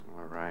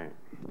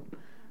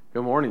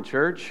Good morning,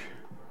 church.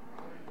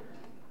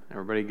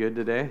 Everybody good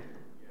today?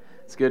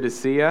 It's good to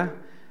see you. In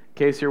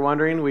case you're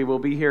wondering, we will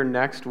be here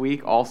next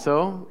week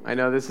also. I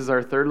know this is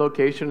our third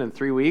location in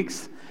 3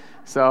 weeks.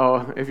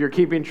 So if you're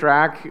keeping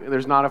track,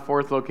 there's not a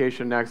fourth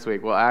location next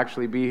week. We'll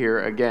actually be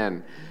here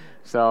again.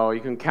 So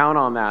you can count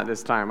on that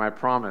this time, I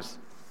promise.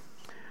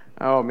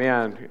 Oh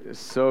man, it's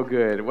so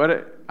good.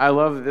 I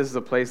love that this is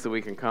a place that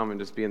we can come and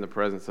just be in the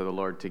presence of the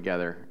Lord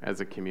together as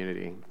a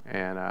community.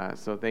 And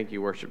so thank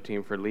you, worship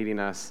team, for leading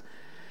us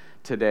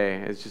today.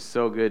 It's just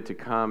so good to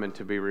come and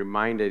to be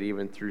reminded,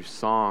 even through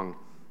song,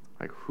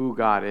 like who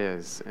God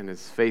is and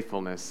His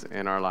faithfulness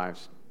in our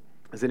lives.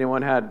 Has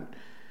anyone had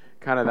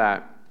kind of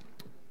that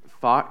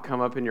thought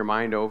come up in your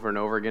mind over and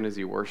over again as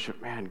you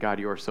worship? Man, God,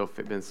 you are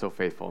been so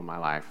faithful in my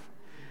life.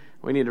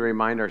 We need to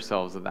remind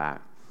ourselves of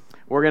that.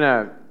 We're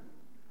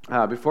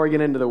gonna. Before I get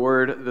into the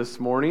word this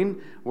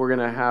morning, we're going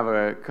to have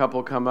a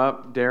couple come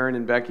up, Darren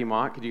and Becky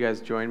Mott. Could you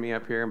guys join me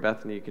up here? And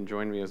Bethany, you can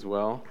join me as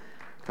well.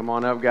 Come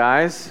on up,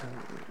 guys.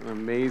 An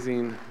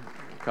amazing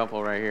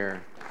couple right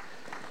here.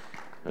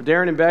 Now,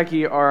 Darren and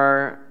Becky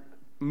are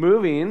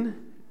moving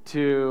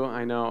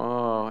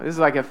to, this is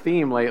like a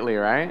theme lately,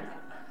 right?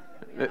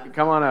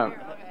 Come on up.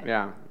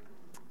 Yeah.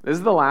 This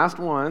is the last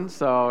one,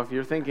 so if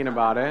you're thinking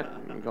about it,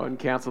 go ahead and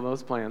cancel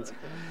those plans.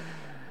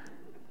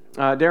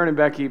 Darren and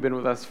Becky have been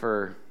with us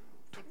for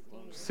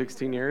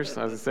 16 years,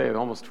 I was going to say,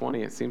 almost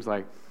 20, it seems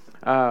like.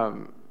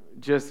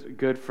 Just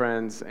good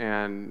friends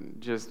and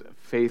just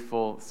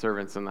faithful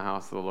servants in the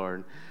house of the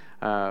Lord.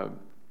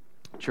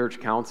 Church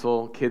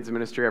council, kids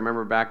ministry. I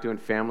remember back doing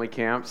family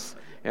camps,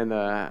 and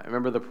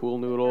remember the pool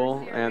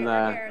noodle? And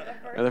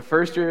the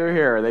first year you were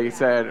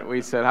here,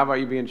 we said, how about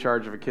you be in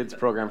charge of a kids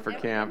program for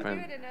camp?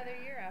 And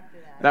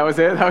that was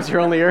it? That was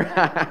your only year?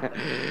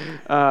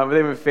 But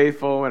they've been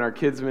faithful in our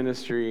kids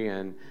ministry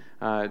and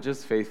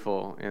just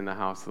faithful in the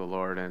house of the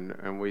Lord.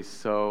 And we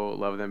so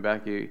love them.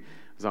 Becky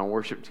was on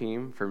worship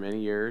team for many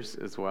years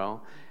as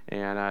well.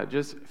 And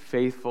just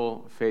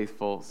faithful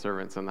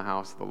servants in the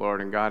house of the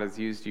Lord. And God has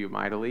used you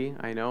mightily,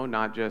 I know,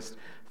 not just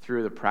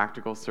through the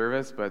practical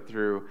service, but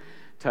through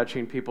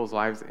touching people's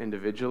lives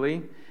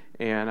individually.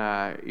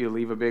 And you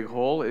leave a big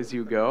hole as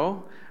you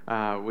go.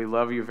 We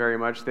love you very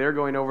much. They're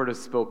going over to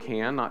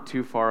Spokane, not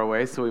too far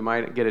away, so we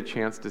might get a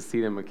chance to see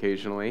them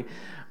occasionally.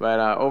 But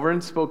over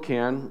in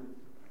Spokane,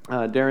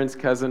 Darren's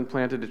cousin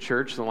planted a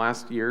church in the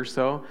last year or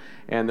so,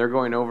 and they're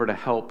going over to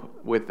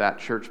help with that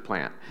church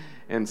plant.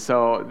 And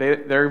so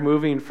they're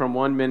moving from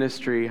one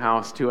ministry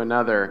house to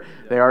another.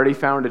 They already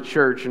found a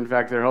church. In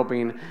fact, they're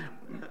helping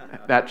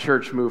that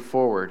church move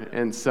forward.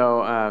 And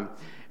so...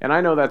 And I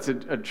know that's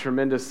a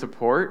tremendous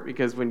support,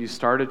 because when you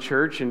start a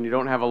church and you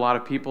don't have a lot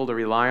of people to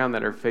rely on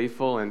that are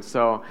faithful, and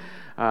so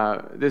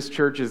this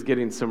church is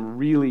getting some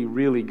really,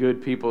 really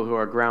good people who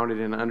are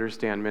grounded and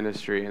understand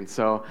ministry. And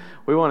so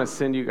we want to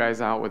send you guys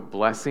out with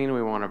blessing.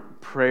 We want to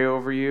pray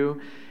over you,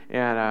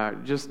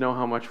 and just know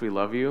how much we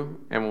love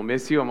you, and we'll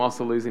miss you. I'm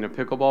also losing a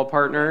pickleball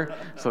partner,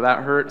 so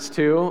that hurts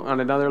too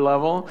on another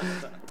level.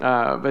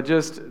 But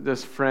just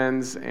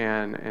friends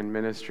and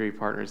ministry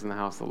partners in the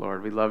house of the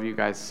Lord. We love you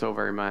guys so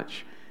very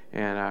much.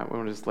 And we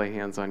want to just lay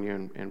hands on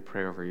you and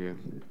pray over you.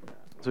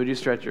 So would you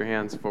stretch your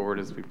hands forward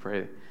as we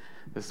pray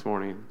this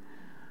morning?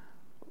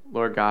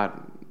 Lord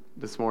God,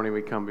 this morning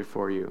we come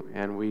before you,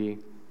 and we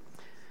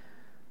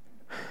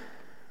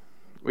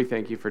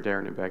thank you for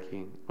Darren and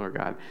Becky, Lord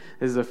God.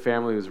 This is a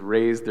family who's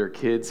raised their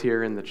kids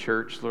here in the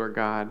church, Lord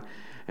God,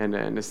 and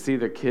to see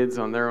the kids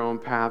on their own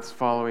paths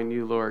following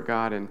you, Lord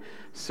God, and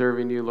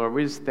serving you, Lord.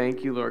 We just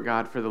thank you, Lord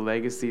God, for the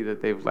legacy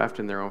that they've left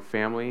in their own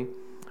family,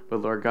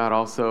 but Lord God,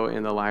 also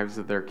in the lives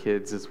of their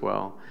kids as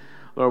well.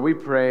 Lord, we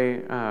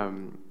pray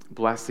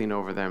blessing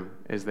over them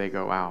as they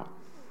go out.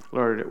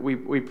 Lord,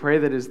 we pray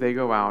that as they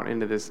go out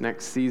into this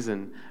next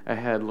season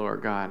ahead,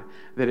 Lord God,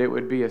 that it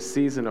would be a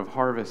season of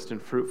harvest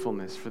and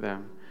fruitfulness for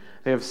them.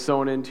 They have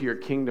sown into your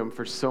kingdom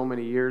for so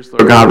many years,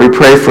 Lord God. We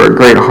pray for a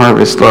great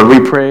harvest, Lord.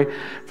 We pray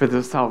for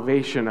the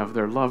salvation of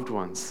their loved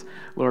ones,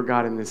 Lord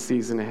God, in this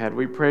season ahead.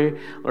 We pray,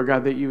 Lord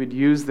God, that you would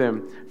use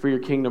them for your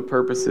kingdom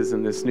purposes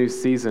in this new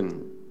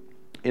season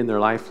in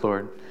their life,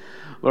 Lord.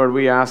 Lord,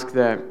 we ask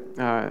that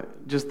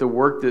just the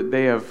work that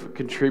they have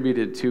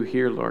contributed to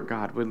here, Lord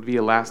God, would be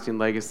a lasting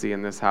legacy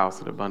in this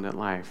house at Abundant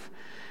Life.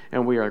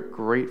 And we are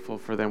grateful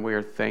for them. We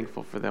are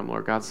thankful for them,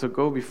 Lord God. So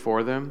go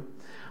before them.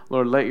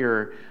 Lord, let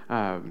your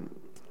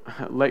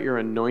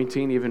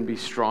anointing even be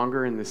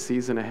stronger in the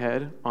season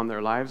ahead on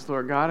their lives,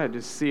 Lord God. I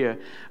just see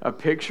a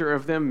picture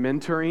of them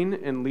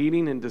mentoring and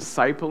leading and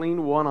discipling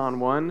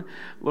one-on-one.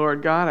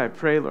 Lord God, I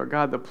pray, Lord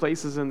God, the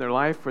places in their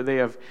life where they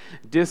have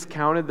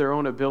discounted their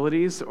own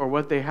abilities or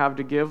what they have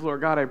to give,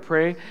 Lord God, I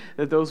pray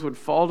that those would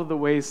fall to the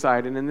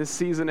wayside. And in this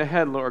season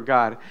ahead, Lord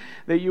God,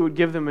 that you would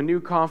give them a new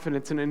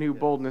confidence and a new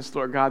boldness,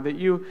 Lord God, that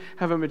you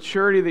have a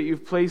maturity that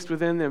you've placed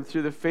within them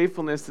through the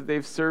faithfulness that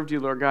they've served you,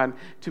 Lord God,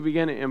 to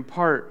begin to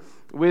impart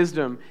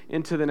wisdom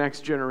into the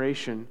next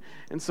generation.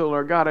 And so,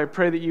 Lord God, I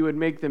pray that you would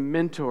make them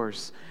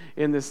mentors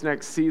in this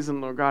next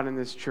season, Lord God, in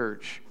this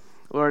church.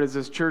 Lord, as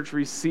this church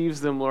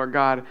receives them, Lord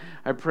God,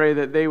 I pray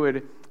that they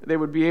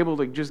would be able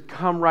to just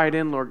come right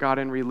in, Lord God,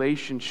 in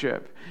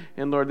relationship.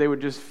 And Lord, they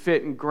would just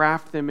fit and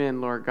graft them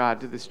in, Lord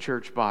God, to this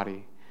church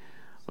body,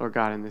 Lord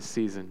God, in this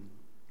season.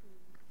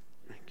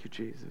 Thank you,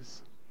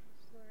 Jesus.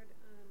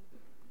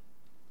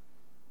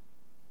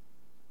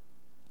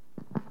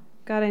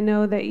 God, I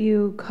know that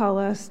you call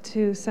us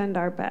to send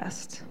our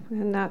best,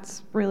 and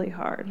that's really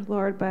hard,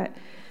 Lord, but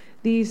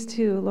these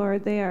two,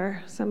 Lord, they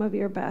are some of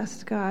your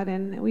best, God,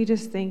 and we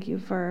just thank you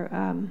for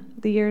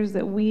the years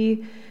that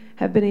we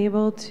have been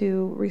able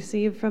to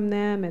receive from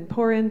them and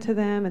pour into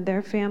them and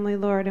their family,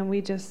 Lord, and we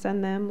just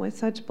send them with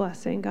such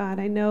blessing, God.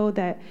 I know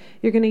that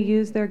you're going to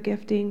use their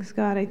giftings,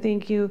 God. I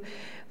thank you.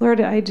 Lord,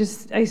 I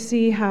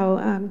see how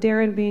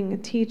Darren being a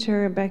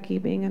teacher and Becky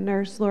being a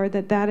nurse, Lord,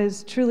 that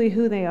is truly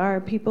who they are,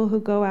 people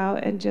who go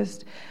out and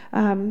just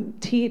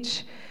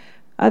teach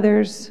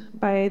others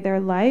by their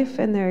life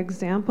and their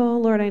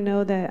example. Lord, I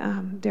know that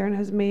Darren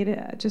has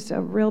made just a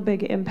real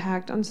big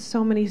impact on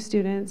so many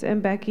students,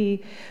 and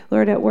Becky,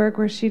 Lord, at work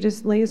where she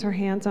just lays her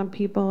hands on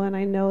people, and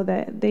I know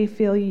that they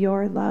feel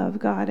your love,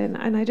 God,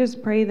 and I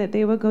just pray that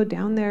they would go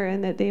down there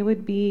and that they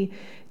would be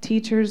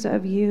teachers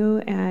of you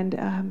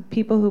and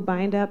people who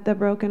bind up the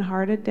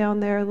brokenhearted down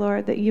there,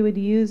 Lord, that you would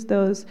use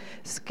those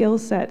skill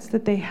sets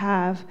that they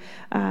have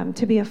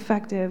to be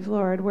effective,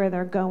 Lord, where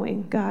they're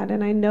going, God.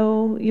 And I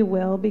know you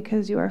will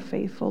because you are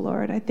faithful,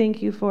 Lord. I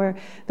thank you for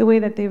the way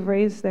that they've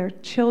raised their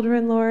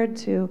children, Lord,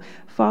 to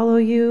follow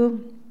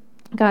you,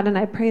 God, and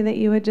I pray that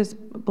you would just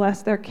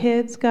bless their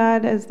kids,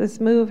 God, as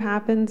this move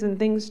happens and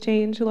things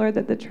change, Lord,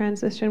 that the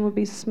transition would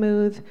be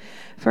smooth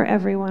for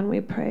everyone, we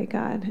pray,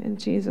 God. In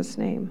Jesus'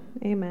 name,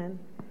 amen.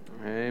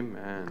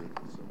 Amen.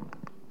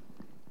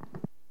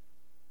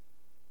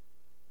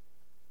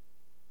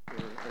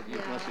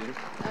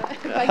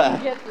 If I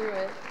can get through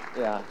it.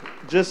 Yeah,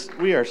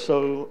 we are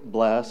so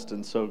blessed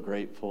and so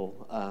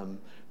grateful.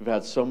 We've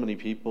had so many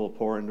people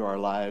pour into our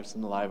lives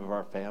and the life of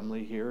our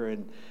family here,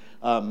 and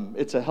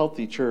it's a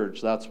healthy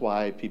church. That's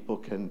why people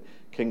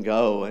can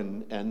go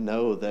and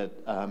know that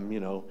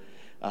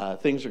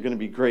things are going to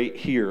be great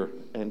here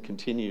and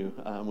continue.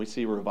 We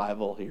see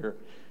revival here,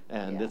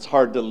 and It's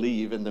hard to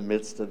leave in the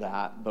midst of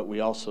that. But we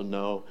also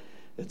know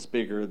it's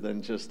bigger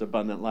than just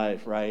abundant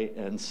life, right?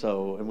 And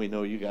we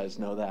know you guys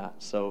know that.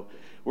 So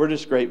we're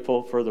just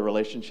grateful for the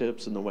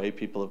relationships and the way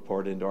people have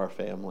poured into our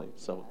family.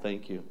 So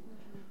thank you.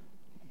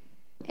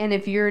 And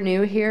if you're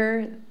new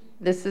here,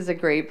 this is a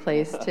great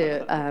place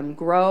to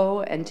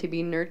grow and to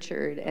be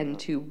nurtured and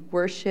to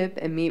worship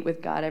and meet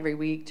with God every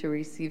week, to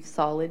receive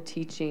solid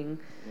teaching.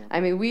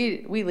 I mean,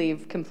 we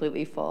leave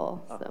completely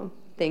full. So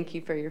thank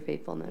you for your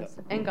faithfulness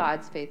and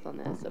God's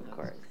faithfulness, of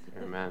course.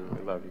 Amen.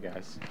 We love you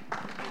guys.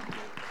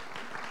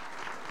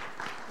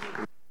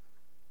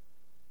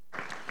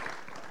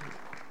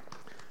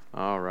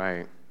 All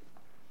right.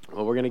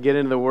 Well, we're going to get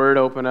into the Word.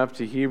 Open up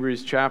to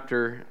Hebrews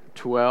chapter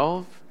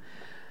 12.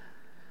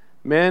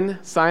 Men,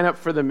 sign up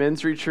for the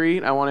men's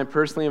retreat. I want to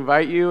personally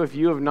invite you. If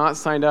you have not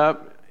signed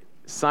up,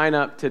 sign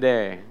up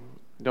today.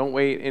 Don't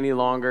wait any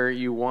longer.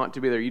 You want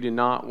to be there. You do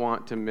not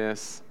want to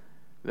miss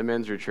the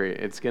men's retreat.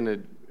 It's going to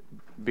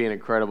be an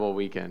incredible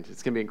weekend.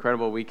 It's going to be an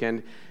incredible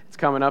weekend. It's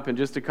coming up in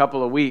just a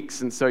couple of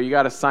weeks, and so you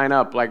got to sign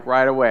up like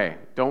right away.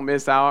 Don't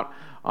miss out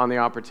on the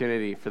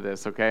opportunity for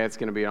this, okay? It's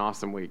going to be an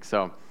awesome week.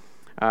 So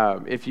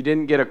if you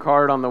didn't get a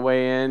card on the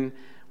way in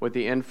with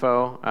the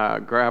info,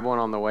 grab one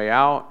on the way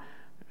out.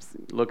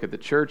 Look at the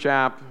church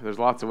app. There's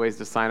lots of ways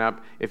to sign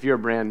up. If you're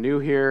brand new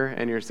here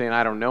and you're saying,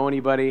 I don't know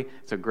anybody,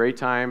 it's a great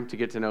time to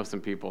get to know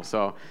some people.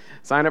 So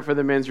sign up for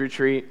the men's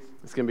retreat.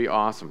 It's going to be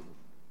awesome.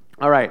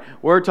 All right,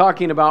 we're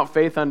talking about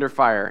faith under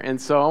fire. And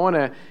so I want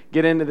to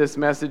get into this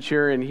message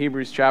here in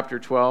Hebrews chapter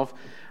 12.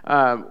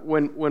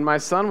 When my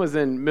son was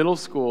in middle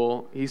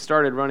school, he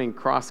started running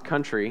cross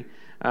country.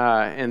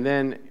 And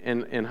then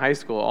in high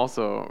school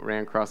also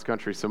ran cross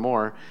country some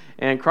more.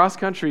 And cross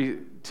country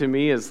to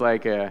me is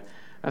like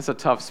that's a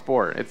tough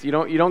sport. You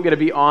don't get to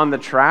be on the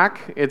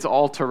track. It's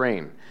all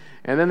terrain.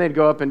 And then they'd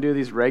go up and do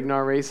these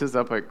Ragnar races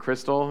up at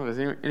Crystal. Has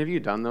any of you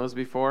done those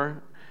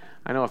before?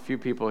 I know a few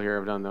people here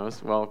have done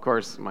those. Well, of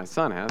course, my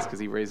son has because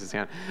he raised his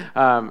hand.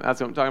 That's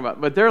what I'm talking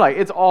about. But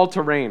it's all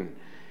terrain.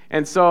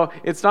 And so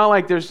it's not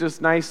like there's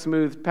just nice,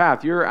 smooth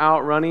path. You're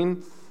out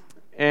running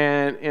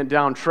and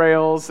down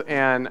trails,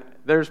 and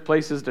there's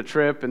places to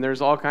trip, and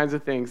there's all kinds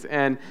of things.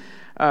 And,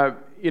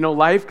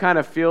 life kind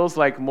of feels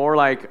like more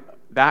like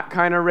that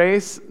kind of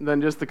race than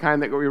just the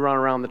kind that we run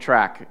around the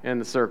track in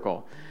the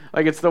circle.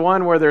 Like it's the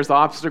one where there's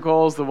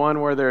obstacles, the one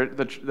where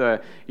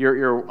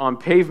you're on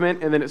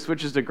pavement, and then it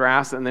switches to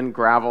grass, and then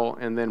gravel,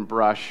 and then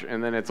brush,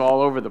 and then it's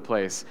all over the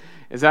place.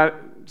 Does that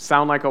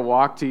sound like a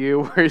walk to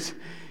you, where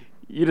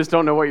you just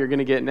don't know what you're going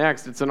to get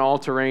next? It's an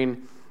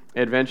all-terrain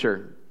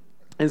adventure.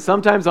 And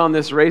sometimes on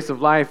this race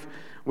of life,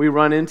 we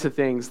run into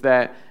things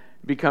that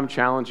become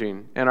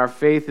challenging, and our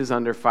faith is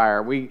under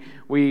fire. We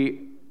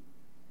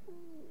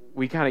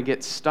kind of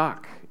get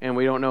stuck, and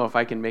we don't know if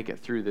I can make it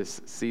through this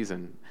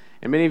season.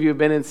 And many of you have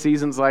been in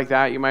seasons like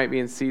that. You might be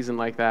in a season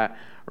like that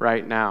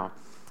right now.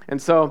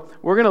 And so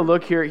we're going to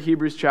look here at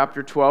Hebrews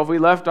chapter 12. We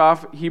left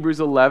off Hebrews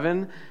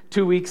 11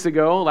 2 weeks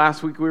ago.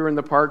 Last week we were in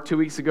the park. 2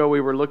 weeks ago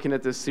we were looking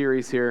at this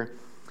series here.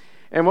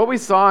 And what we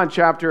saw in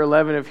chapter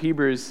 11 of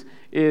Hebrews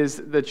is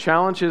the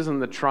challenges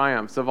and the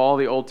triumphs of all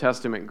the Old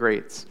Testament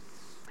greats.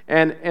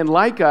 And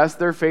like us,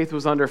 their faith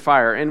was under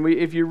fire. And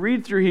if you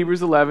read through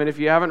Hebrews 11, if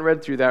you haven't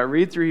read through that,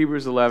 read through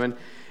Hebrews 11.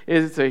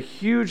 It's a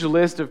huge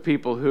list of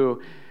people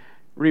who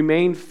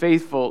remained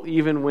faithful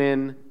even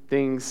when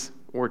things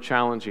were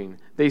challenging.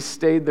 They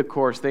stayed the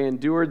course. They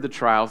endured the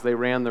trials. They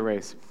ran the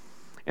race.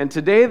 And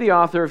today the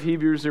author of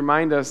Hebrews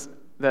reminds us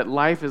that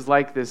life is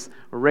like this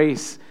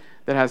race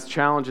that has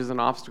challenges and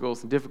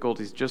obstacles and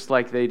difficulties just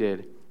like they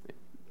did.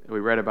 We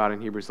read about in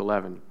Hebrews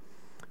 11.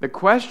 The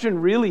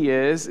question really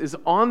is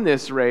on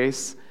this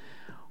race,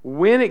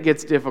 when it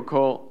gets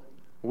difficult,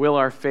 will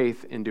our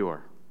faith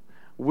endure?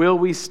 Will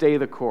we stay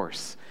the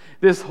course?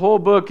 This whole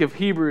book of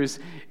Hebrews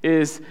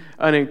is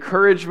an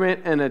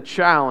encouragement and a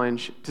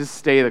challenge to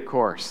stay the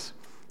course.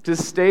 To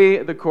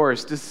stay the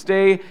course,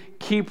 to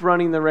keep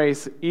running the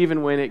race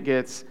even when it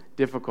gets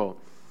difficult.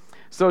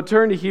 So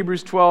turn to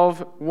Hebrews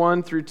 12,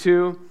 1 through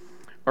 2,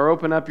 or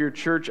open up your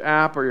church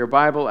app or your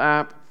Bible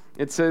app.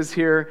 It says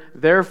here,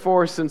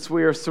 "Therefore, since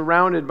we are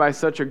surrounded by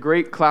such a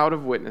great cloud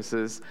of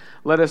witnesses,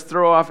 let us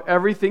throw off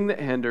everything that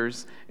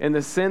hinders and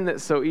the sin that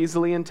so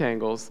easily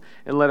entangles,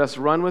 and let us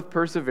run with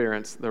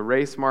perseverance the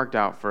race marked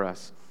out for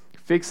us,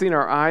 fixing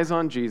our eyes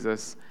on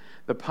Jesus,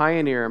 the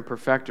pioneer and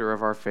perfecter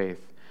of our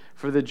faith.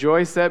 For the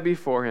joy set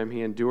before him,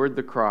 he endured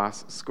the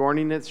cross,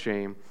 scorning its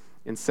shame,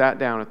 and sat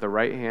down at the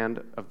right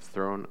hand of the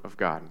throne of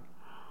God."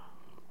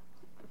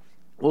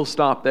 We'll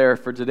stop there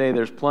for today.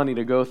 There's plenty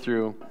to go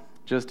through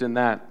just in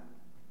that.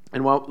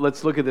 And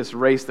let's look at this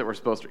race that we're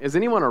supposed to. Is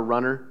anyone a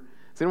runner?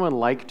 Does anyone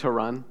like to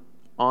run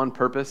on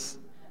purpose?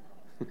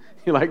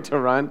 You like to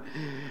run?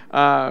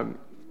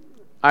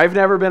 I've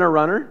never been a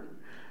runner.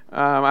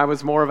 I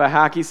was more of a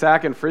hacky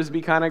sack and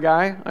frisbee kind of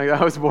guy.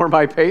 I was more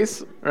my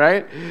pace,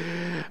 right?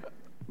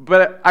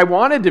 But I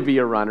wanted to be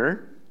a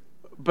runner.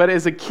 But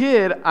as a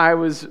kid,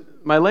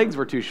 my legs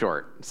were too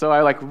short. So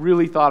I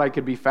really thought I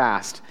could be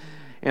fast.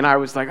 And I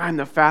was like, I'm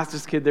the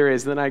fastest kid there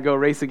is. Then I go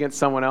race against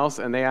someone else,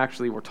 and they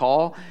actually were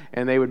tall,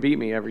 and they would beat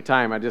me every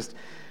time. I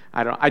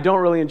don't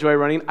really enjoy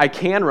running. I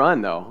can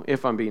run, though,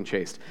 if I'm being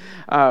chased.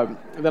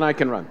 Then I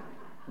can run.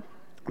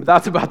 But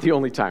that's about the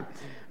only time.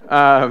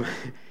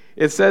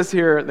 It says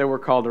here that we're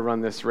called to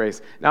run this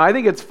race. Now, I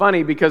think it's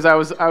funny because I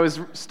was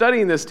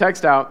studying this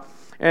text out,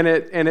 and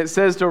it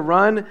says to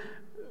run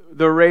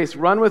the race,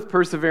 run with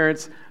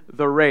perseverance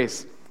the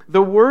race.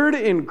 The word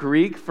in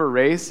Greek for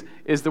race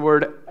is the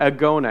word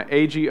agona,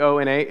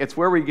 A-G-O-N-A. It's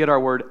where we get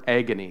our word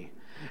agony.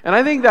 And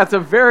I think that's a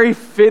very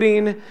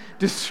fitting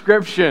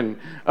description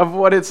of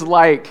what it's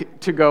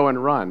like to go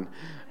and run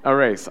a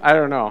race. I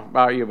don't know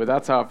about you, but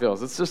that's how it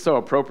feels. It's just so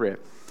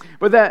appropriate.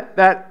 But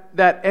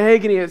that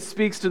agony, it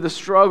speaks to the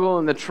struggle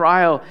and the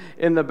trial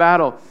in the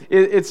battle.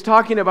 It's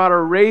talking about a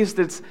race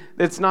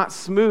that's not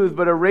smooth,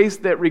 but a race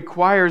that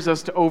requires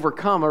us to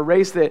overcome, a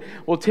race that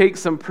will take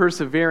some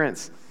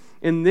perseverance.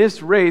 In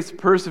this race,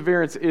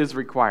 perseverance is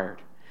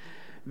required.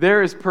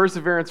 There is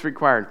perseverance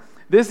required.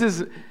 This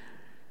is,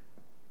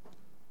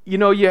 you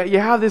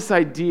have this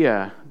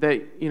idea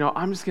that,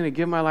 I'm just going to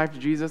give my life to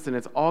Jesus and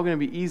it's all going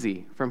to be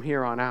easy from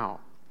here on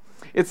out.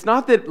 It's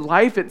not that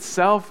life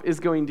itself is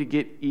going to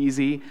get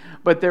easy,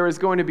 but there is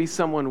going to be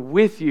someone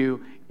with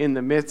you in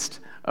the midst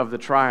of the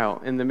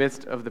trial, in the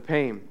midst of the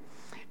pain.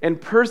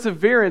 And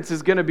perseverance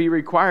is going to be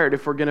required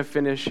if we're going to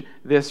finish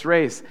this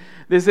race.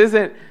 This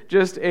isn't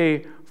just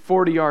a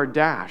 40-yard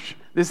dash.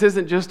 This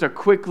isn't just a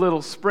quick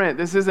little sprint.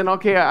 This isn't,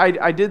 okay,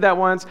 I did that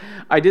once.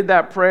 I did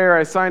that prayer.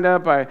 I signed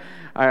up.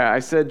 I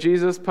said,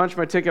 Jesus, punch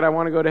my ticket. I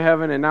want to go to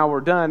heaven, and now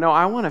we're done. No,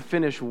 I want to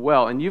finish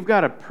well. And you've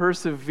got to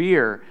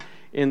persevere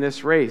in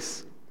this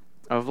race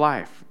of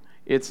life.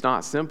 It's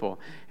not simple.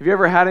 Have you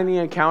ever had any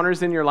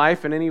encounters in your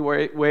life in any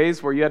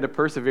ways where you had to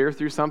persevere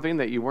through something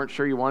that you weren't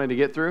sure you wanted to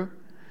get through?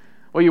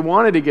 Well, you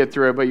wanted to get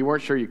through it, but you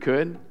weren't sure you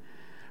could.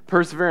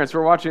 Perseverance.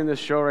 We're watching this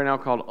show right now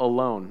called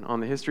Alone on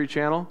the History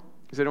Channel.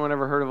 Has anyone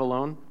ever heard of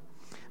Alone?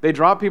 They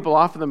drop people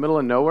off in the middle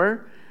of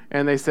nowhere,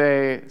 and they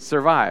say,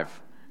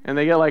 survive. And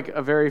they get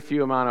a very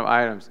few amount of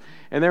items.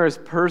 And there is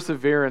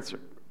perseverance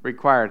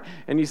required.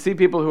 And you see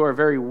people who are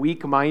very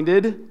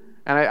weak-minded,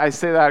 and I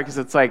say that because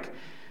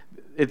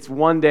it's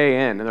one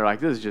day in, and they're like,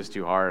 this is just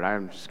too hard. I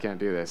just can't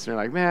do this. And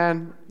you're like,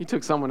 man, you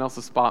took someone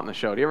else's spot in the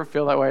show. Do you ever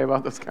feel that way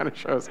about those kind of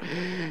shows?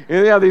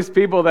 And you have these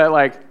people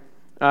that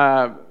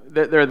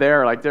they're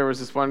there. There was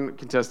this one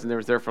contestant that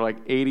was there for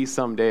 80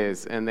 some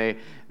days, and they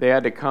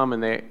had to come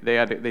and they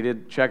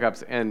did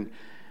checkups, and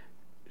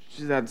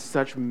she had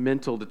such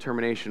mental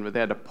determination, but they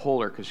had to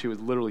pull her because she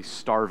was literally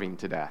starving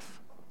to death,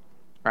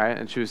 right?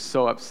 And she was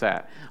so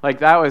upset.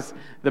 That was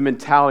the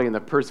mentality and the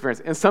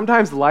perseverance. And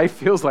sometimes life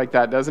feels like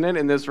that, doesn't it?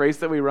 In this race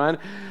that we run,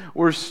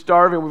 we're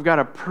starving. We've got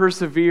to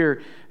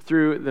persevere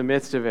through the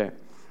midst of it.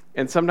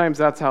 And sometimes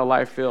that's how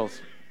life feels.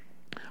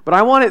 But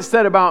I want it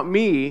said about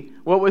me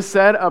what was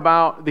said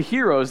about the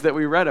heroes that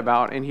we read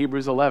about in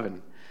Hebrews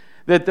 11.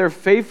 that their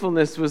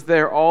faithfulness was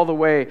there all the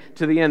way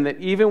to the end, that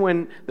even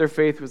when their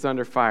faith was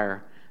under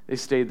fire, they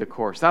stayed the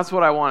course. That's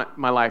what I want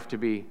my life to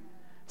be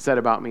said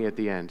about me at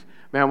the end.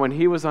 Man, when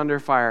he was under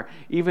fire,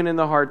 even in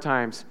the hard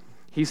times,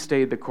 he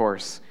stayed the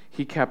course.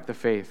 He kept the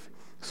faith.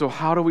 So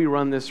how do we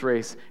run this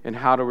race, and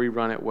how do we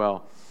run it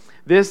well?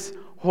 This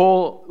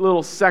whole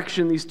little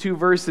section, these 2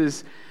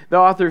 verses, the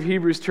author of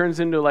Hebrews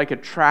turns into like a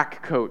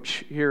track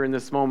coach here in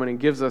this moment and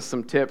gives us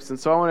some tips. And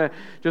so I want to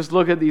just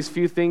look at these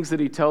few things that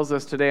he tells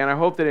us today, and I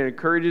hope that it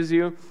encourages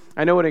you.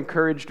 I know it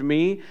encouraged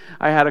me.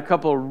 I had a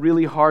couple of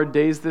really hard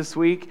days this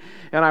week,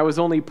 and I was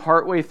only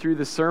partway through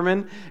the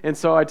sermon. And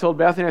so I told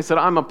Bethany, I said,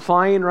 I'm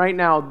applying right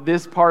now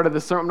this part of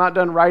the sermon. I'm not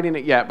done writing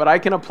it yet, but I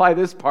can apply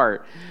this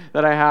part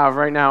that I have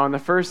right now. And the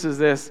first is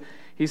this.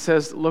 He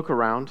says, look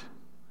around.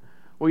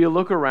 Will you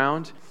look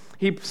around?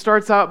 He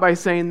starts out by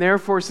saying,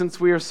 therefore, since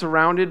we are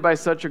surrounded by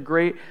such a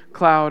great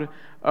cloud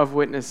of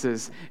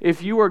witnesses,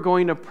 if you are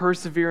going to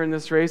persevere in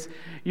this race,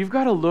 you've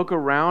got to look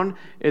around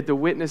at the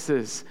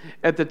witnesses,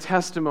 at the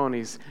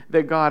testimonies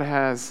that God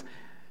has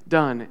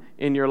done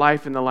in your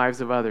life and the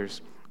lives of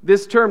others.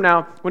 This term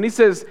now, when he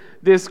says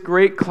this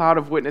great cloud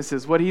of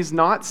witnesses, what he's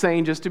not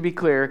saying, just to be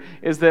clear,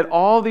 is that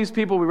all these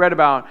people we read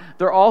about,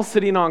 they're all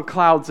sitting on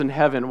clouds in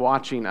heaven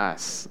watching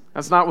us.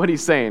 That's not what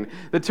he's saying.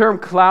 The term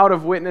cloud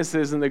of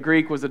witnesses in the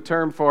Greek was a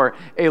term for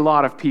a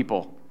lot of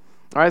people.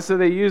 All right, so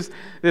they use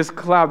this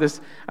cloud, this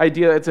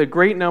idea, it's a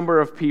great number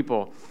of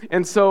people.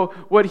 And so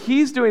what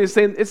he's doing is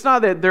saying, it's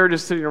not that they're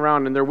just sitting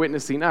around and they're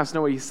witnessing us.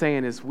 No, what he's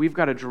saying is we've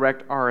got to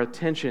direct our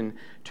attention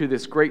to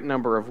this great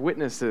number of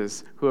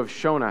witnesses who have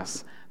shown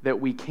us that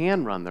we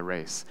can run the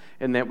race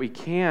and that we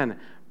can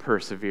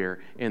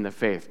persevere in the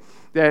faith.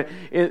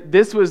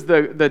 This was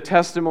the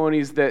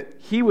testimonies that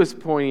he was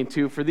pointing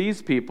to for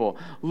these people.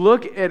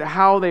 Look at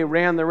how they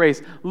ran the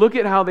race. Look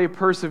at how they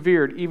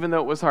persevered, even though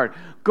it was hard.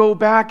 Go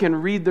back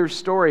and read their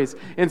stories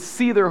and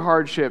see their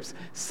hardships,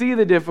 see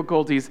the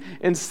difficulties,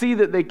 and see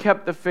that they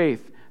kept the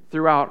faith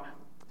throughout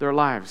their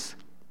lives.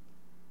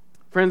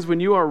 Friends, when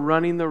you are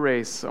running the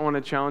race, I want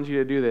to challenge you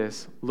to do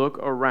this. Look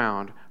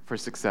around for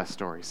success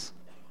stories.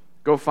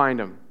 Go find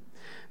them.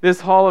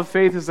 This hall of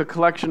faith is a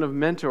collection of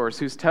mentors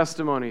whose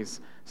testimonies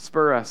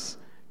spur us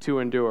to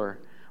endure.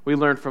 We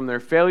learn from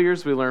their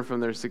failures, we learn from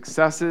their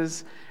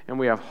successes, and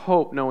we have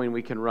hope knowing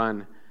we can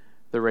run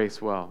the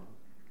race well.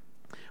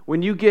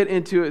 When you get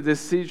into these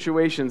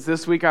situations,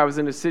 this week I was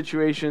in a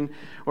situation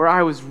where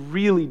I was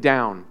really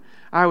down.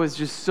 I was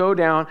just so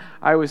down.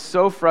 I was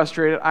so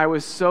frustrated. I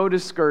was so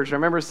discouraged. I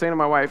remember saying to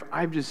my wife,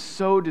 I'm just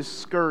so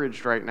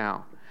discouraged right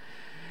now.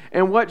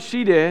 And what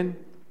she did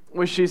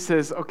was she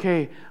says,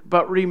 okay,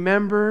 but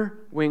remember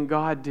when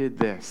God did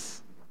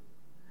this.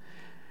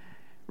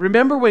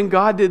 Remember when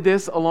God did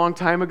this a long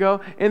time ago?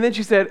 And then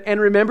she said,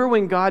 and remember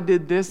when God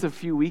did this a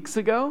few weeks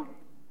ago?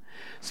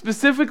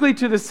 Specifically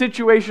to the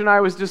situation I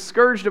was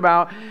discouraged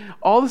about,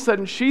 all of a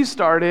sudden she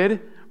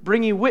started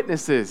bringing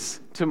witnesses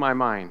to my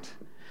mind.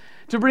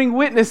 To bring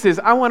witnesses,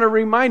 I want to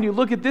remind you,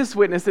 look at this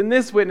witness,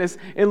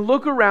 and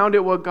look around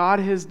at what God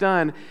has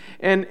done.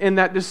 And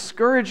that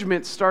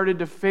discouragement started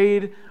to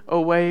fade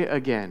away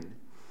again.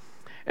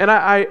 And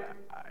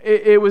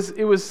it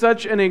was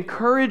such an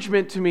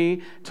encouragement to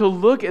me to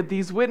look at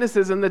these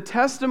witnesses, and the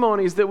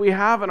testimonies that we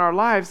have in our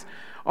lives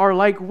are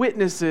like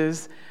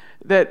witnesses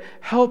that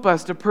help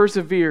us to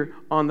persevere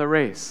on the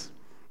race.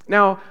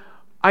 Now,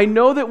 I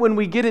know that when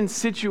we get in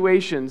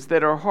situations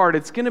that are hard,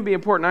 it's going to be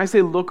important. I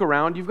say look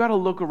around. You've got to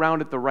look around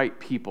at the right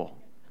people.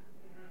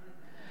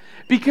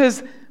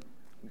 Because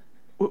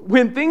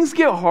when things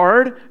get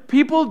hard,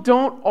 people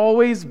don't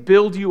always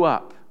build you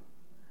up.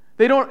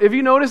 They don't. If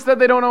you notice that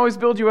they don't always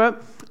build you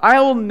up, I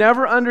will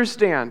never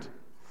understand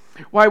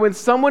why when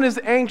someone is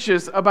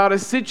anxious about a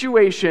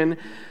situation,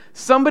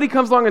 somebody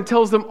comes along and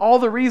tells them all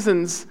the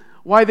reasons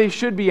why they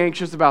should be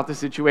anxious about the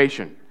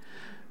situation.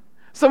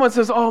 Someone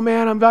says, oh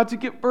man, I'm about to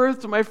give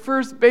birth to my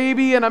first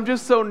baby and I'm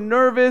just so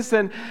nervous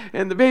and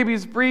the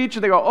baby's breech.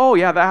 And they go, oh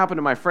yeah, that happened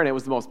to my friend. It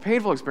was the most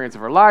painful experience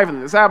of her life.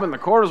 And this happened, the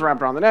cord was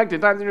wrapped around the neck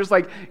 10 times. And you're just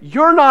like,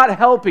 you're not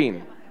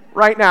helping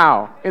right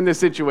now in this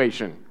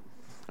situation.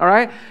 All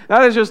right?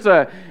 That is just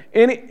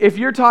if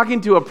you're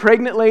talking to a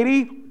pregnant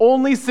lady,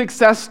 only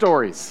success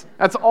stories.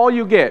 That's all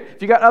you get.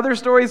 If you got other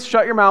stories,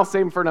 shut your mouth,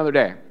 save them for another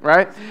day,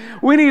 right?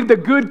 We need the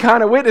good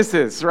kind of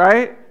witnesses,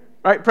 right?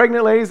 Right,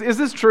 pregnant ladies, is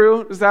this true?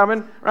 Does this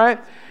happen? Right?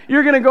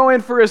 You're going to go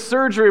in for a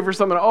surgery for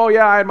something. Oh,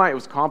 yeah, it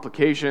was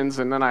complications,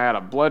 and then I had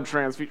a blood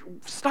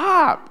transfusion.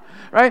 Stop,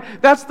 right?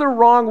 That's the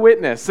wrong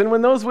witness. And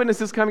when those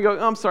witnesses come, you go,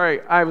 I'm sorry,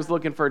 I was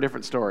looking for a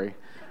different story,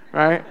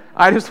 right?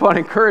 I just want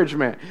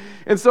encouragement.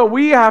 And so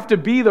we have to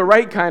be the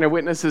right kind of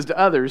witnesses to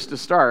others to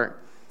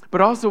start. But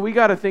also we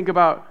got to think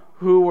about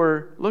who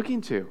we're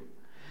looking to.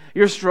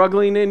 You're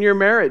struggling in your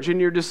marriage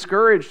and you're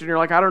discouraged and you're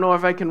like, I don't know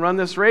if I can run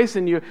this race.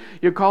 And you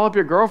call up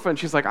your girlfriend.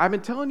 She's like, I've been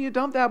telling you to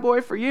dump that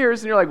boy for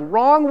years. And you're like,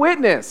 wrong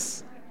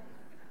witness,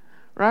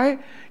 right?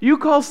 You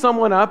call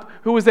someone up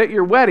who was at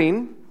your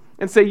wedding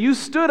and say, you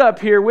stood up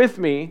here with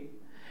me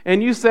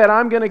and you said,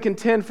 I'm going to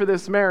contend for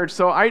this marriage.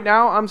 So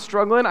now I'm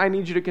struggling. I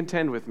need you to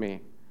contend with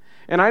me.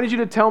 And I need you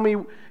to tell me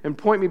and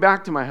point me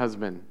back to my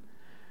husband.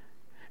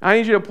 I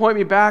need you to point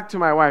me back to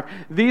my wife.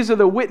 These are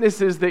the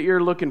witnesses that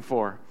you're looking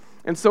for.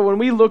 And so when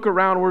we look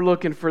around, we're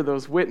looking for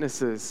those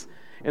witnesses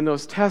and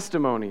those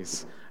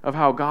testimonies of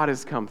how God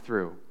has come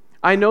through.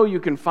 I know you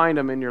can find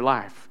them in your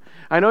life.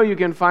 I know you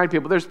can find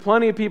people. There's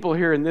plenty of people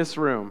here in this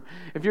room.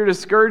 If you're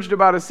discouraged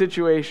about a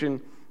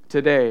situation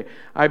today,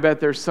 I bet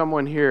there's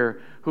someone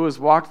here who has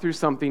walked through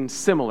something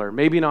similar,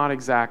 maybe not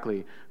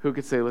exactly, who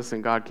could say,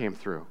 listen, God came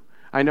through.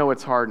 I know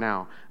it's hard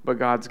now, but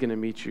God's going to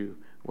meet you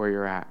where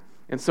you're at.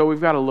 And so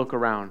we've got to look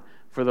around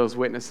for those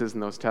witnesses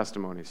and those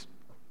testimonies.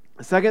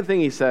 The second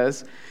thing he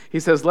says,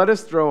 let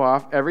us throw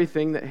off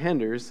everything that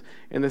hinders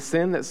and the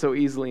sin that so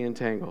easily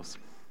entangles.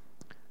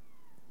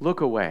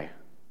 Look away.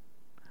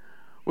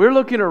 We're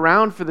looking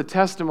around for the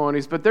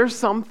testimonies, but there's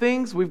some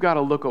things we've got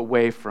to look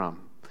away from.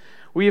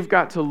 We've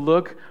got to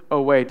look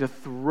away, to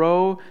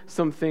throw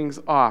some things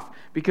off,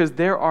 because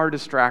there are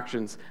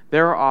distractions,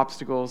 there are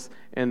obstacles,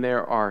 and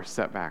there are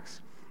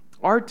setbacks.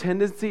 Our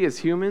tendency as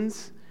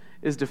humans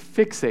is to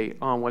fixate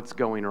on what's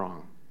going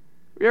wrong.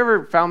 You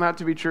ever found that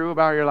to be true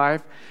about your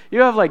life?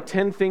 You have like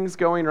 10 things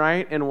going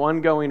right and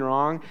one going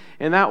wrong,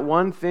 and that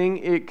one thing,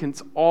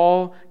 it's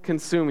all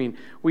consuming.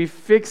 We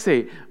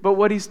fixate. But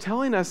what he's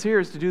telling us here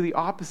is to do the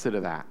opposite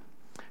of that,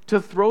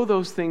 to throw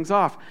those things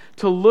off,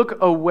 to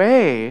look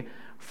away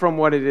from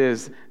what it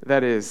is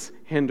that is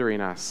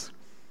hindering us.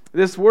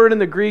 This word in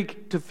the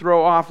Greek, to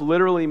throw off,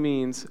 literally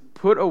means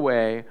put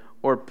away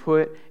or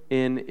put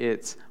in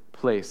its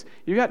place.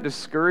 You got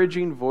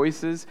discouraging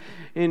voices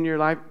in your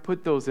life,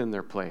 put those in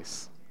their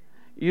place.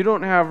 You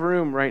don't have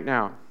room right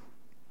now.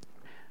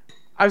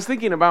 I was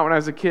thinking about when I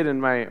was a kid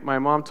and my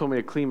mom told me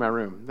to clean my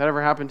room. That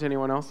ever happened to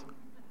anyone else?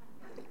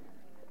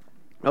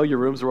 Oh, your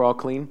rooms were all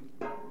clean?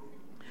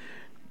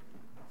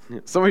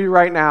 Some of you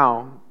right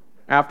now,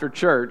 after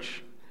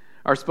church,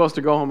 are supposed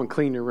to go home and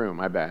clean your room,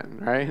 I bet,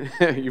 right?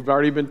 You've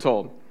already been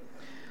told.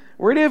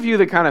 Were any of you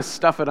the kind of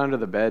stuff it under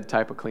the bed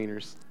type of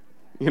cleaners?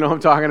 You know what I'm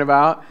talking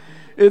about?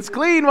 It's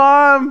clean,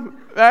 Mom,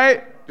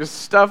 right?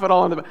 Just stuff it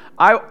all in the bed.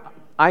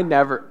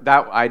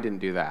 I didn't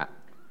do that.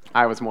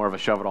 I was more of a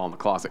shove it all in the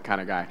closet kind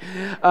of guy.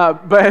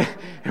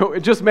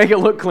 But just make it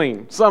look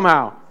clean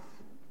somehow.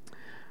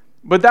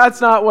 But that's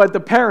not what the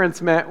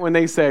parents meant when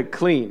they said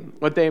clean.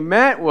 What they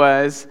meant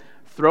was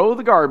throw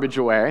the garbage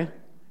away.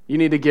 You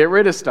need to get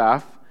rid of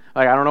stuff.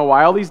 Like, I don't know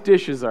why all these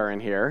dishes are in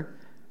here.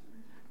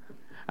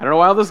 I don't know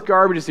why all this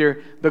garbage is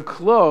here. The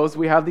clothes,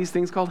 we have these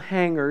things called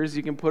hangers.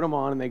 You can put them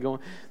on and they go in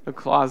the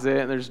closet,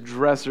 and there's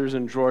dressers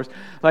and drawers.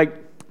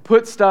 Like,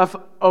 put stuff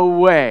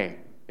away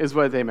is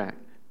what they meant.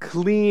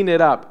 Clean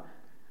it up.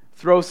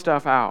 Throw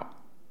stuff out.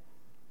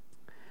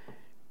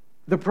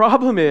 The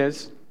problem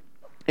is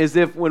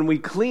if when we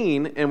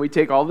clean and we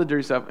take all the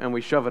dirty stuff and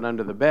we shove it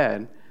under the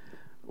bed,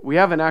 we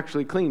haven't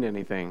actually cleaned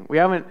anything. We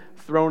haven't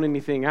thrown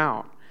anything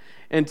out.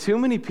 And too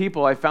many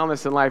people, I found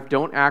this in life,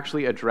 don't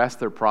actually address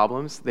their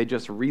problems. They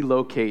just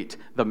relocate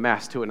the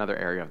mess to another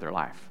area of their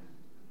life.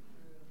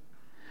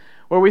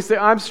 Where we say,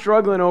 I'm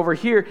struggling over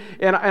here,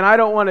 and I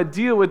don't want to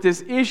deal with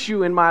this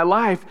issue in my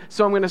life,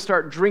 so I'm going to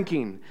start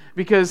drinking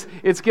because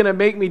it's going to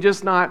make me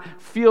just not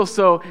feel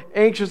so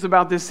anxious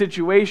about this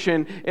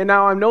situation. And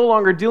now I'm no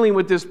longer dealing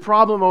with this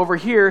problem over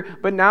here,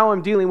 but now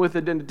I'm dealing with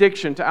an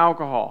addiction to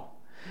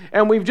alcohol.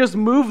 And we've just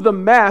moved the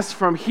mess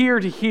from here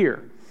to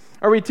here.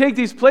 Or we take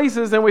these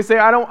places and we say,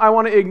 I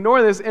want to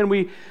ignore this, and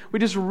we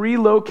just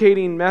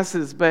relocating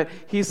messes. But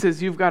he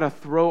says, you've got to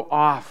throw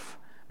off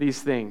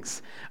these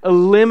things.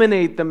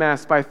 Eliminate the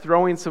mess by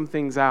throwing some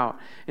things out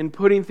and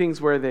putting things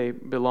where they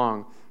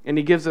belong. And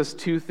he gives us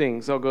two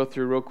things I'll go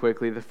through real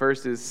quickly. The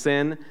first is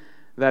sin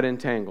that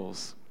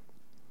entangles.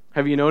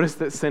 Have you noticed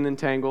that sin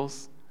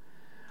entangles?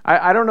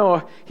 I don't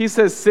know. He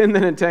says sin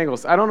that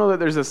entangles. I don't know that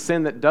there's a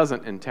sin that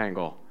doesn't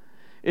entangle.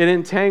 It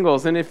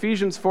entangles. In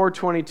Ephesians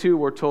 4:22,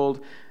 we're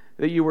told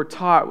that you were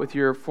taught with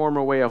your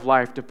former way of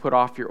life to put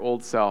off your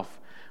old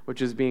self,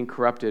 which is being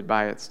corrupted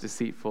by its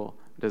deceitful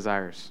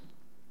desires.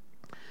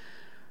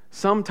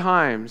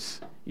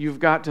 Sometimes you've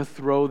got to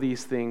throw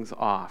these things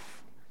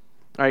off.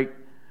 Right?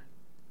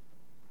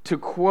 To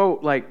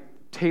quote like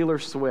Taylor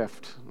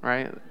Swift,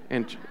 right?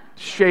 And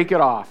shake it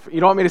off.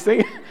 You don't want me to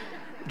sing?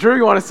 Drew,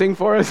 you want to sing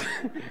for us? He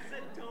said,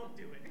 don't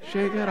do it.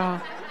 Shake it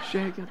off.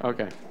 Shake it.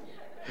 Okay.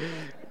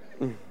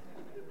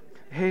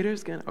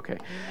 Haters gonna. Okay.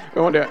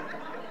 We won't do it.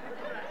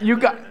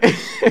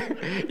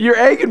 You're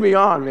egging me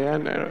on,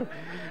 man.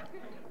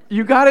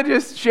 You got to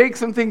just shake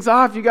some things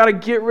off. You got to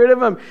get rid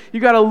of them. You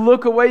got to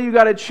look away. You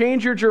got to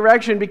change your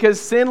direction because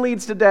sin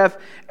leads to death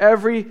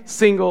every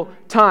single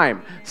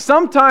time.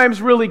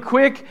 Sometimes really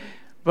quick,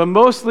 but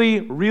mostly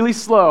really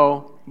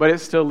slow, but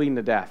it's still leading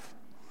to death.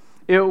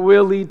 It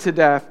will lead to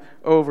death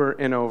over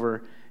and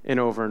over and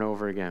over and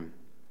over again.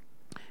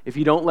 If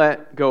you don't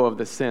let go of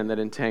the sin that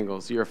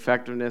entangles, your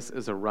effectiveness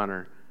as a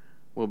runner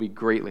will be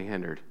greatly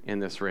hindered in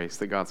this race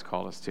that God's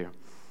called us to.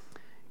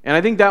 And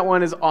I think that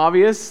one is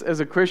obvious. As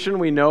a Christian,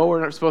 we know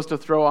we're not supposed to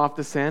throw off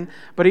the sin.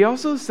 But he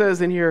also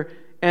says in here,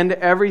 and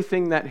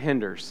everything that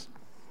hinders.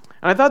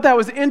 And I thought that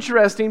was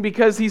interesting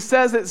because he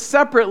says it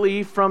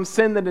separately from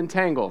sin that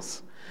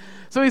entangles.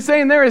 So he's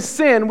saying there is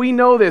sin. We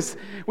know this.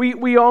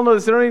 We all know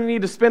this. I don't even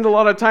need to spend a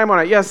lot of time on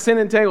it. Yes, sin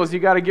entangles. You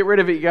got to get rid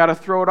of it. You got to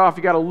throw it off.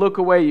 You got to look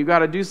away. You got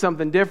to do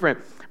something different.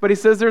 But he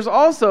says there's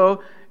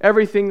also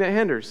everything that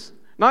hinders.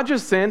 Not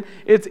just sin.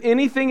 It's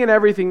anything and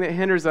everything that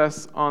hinders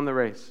us on the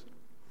race.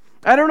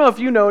 I don't know if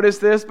you notice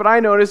this, but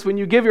I notice when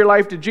you give your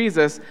life to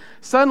Jesus,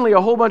 suddenly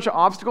a whole bunch of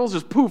obstacles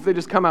just poof, they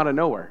just come out of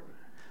nowhere.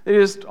 They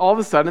just, all of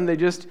a sudden, they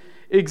just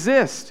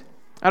exist.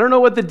 I don't know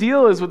what the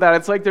deal is with that.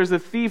 It's like there's a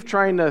thief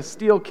trying to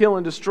steal, kill,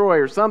 and destroy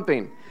or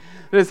something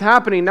that is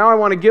happening. Now I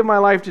want to give my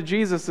life to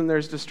Jesus, and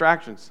there's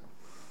distractions.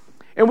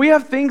 And we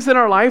have things in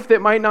our life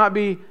that might not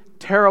be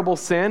terrible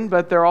sin,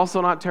 but they're also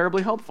not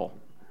terribly helpful.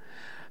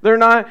 They're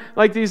not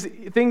like these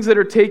things that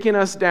are taking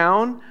us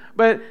down,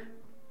 but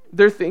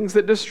they're things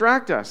that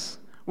distract us.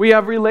 We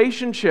have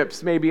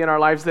relationships maybe in our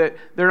lives that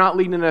they're not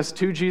leading us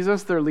to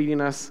Jesus, they're leading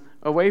us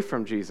away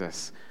from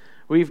Jesus.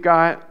 We've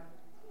got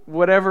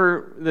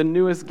whatever the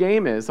newest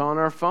game is on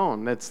our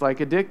phone that's like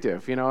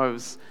addictive. You know, it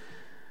was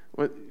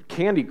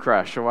Candy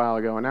Crush a while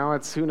ago, and now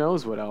it's who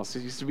knows what else.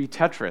 It used to be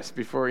Tetris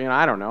before,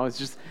 I don't know. It's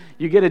just,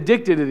 you get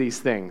addicted to these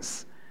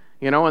things,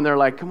 and they're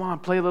like, come on,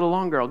 play a little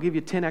longer. I'll give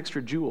you 10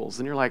 extra jewels.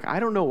 And you're like, I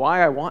don't know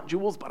why I want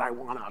jewels, but I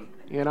want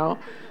them,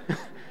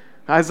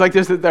 It's like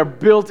this, they're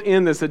built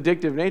in this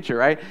addictive nature,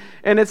 right?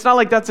 And it's not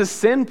like that's a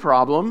sin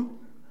problem,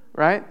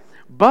 right?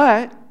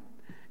 But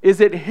is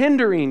it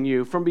hindering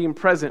you from being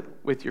present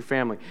with your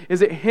family?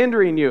 Is it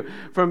hindering you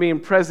from being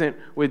present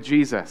with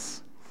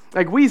Jesus?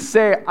 Like we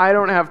say, I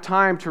don't have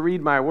time to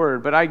read my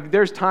word, but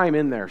there's time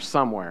in there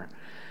somewhere.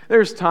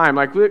 There's time.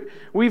 Like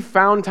we've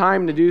found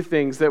time to do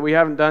things that we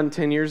haven't done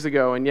 10 years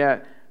ago, and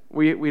yet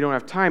we don't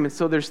have time. And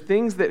so there's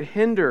things that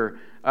hinder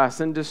us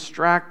and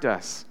distract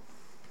us.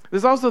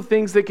 There's also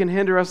things that can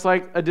hinder us,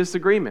 like a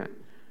disagreement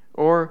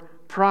or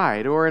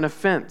pride or an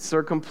offense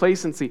or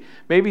complacency.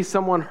 Maybe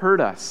someone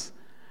hurt us,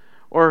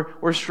 or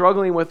we're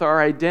struggling with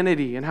our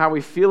identity and how we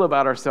feel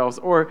about ourselves,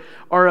 or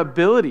our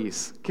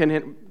abilities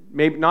can,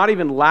 maybe not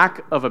even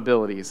lack of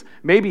abilities,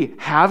 maybe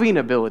having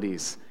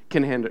abilities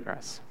can hinder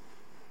us.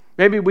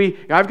 Maybe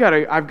I've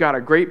got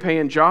a great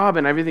paying job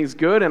and everything's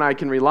good and I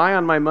can rely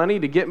on my money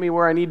to get me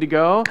where I need to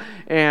go,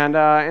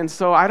 and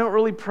so I don't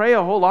really pray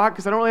a whole lot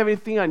because I don't really have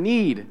anything I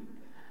need.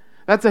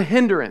 That's a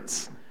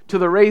hindrance to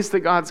the race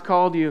that God's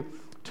called you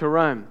to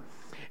run.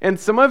 And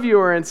some of you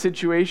are in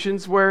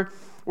situations where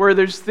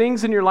there's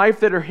things in your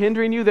life that are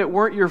hindering you that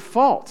weren't your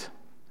fault.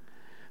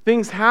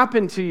 Things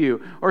happen to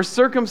you, or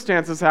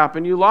circumstances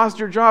happen. You lost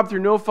your job through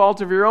no fault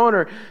of your own,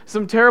 or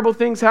some terrible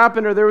things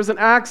happened, or there was an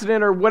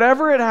accident, or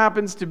whatever it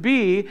happens to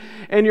be,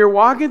 and you're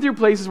walking through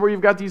places where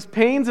you've got these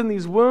pains and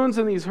these wounds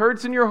and these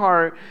hurts in your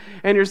heart,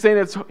 and you're saying,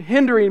 it's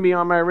hindering me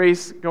on my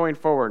race going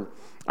forward.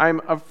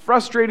 I'm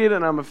frustrated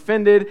and I'm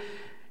offended.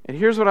 And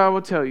here's what I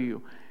will tell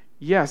you.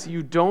 Yes,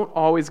 you don't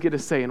always get a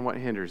say in what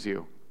hinders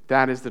you.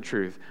 That is the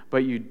truth.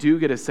 But you do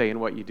get a say in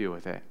what you do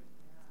with it.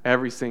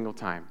 Every single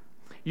time.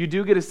 You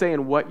do get a say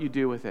in what you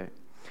do with it.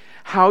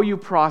 How you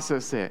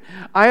process it.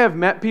 I have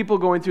met people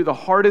going through the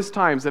hardest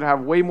times that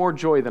have way more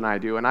joy than I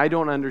do, and I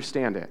don't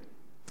understand it.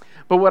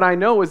 But what I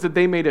know is that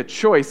they made a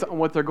choice on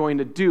what they're going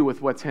to do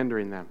with what's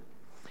hindering them.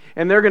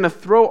 And they're going to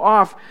throw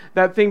off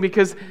that thing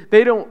because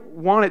they don't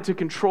want it to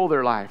control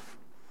their life.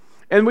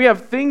 And we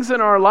have things in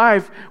our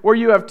life where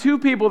you have two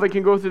people that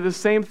can go through the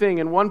same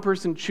thing, and one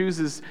person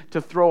chooses to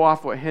throw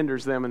off what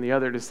hinders them, and the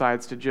other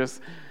decides to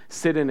just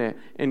sit in it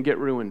and get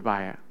ruined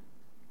by it.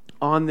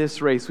 On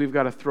this race, we've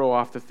got to throw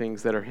off the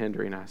things that are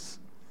hindering us.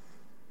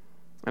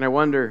 And I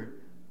wonder,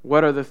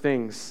 what are the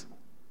things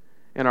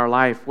in our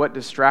life? What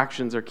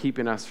distractions are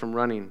keeping us from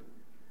running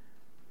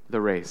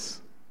the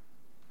race?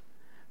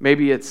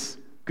 Maybe it's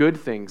good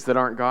things that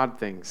aren't God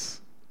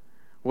things.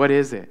 What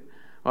is it?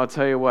 Well, I'll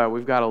tell you what,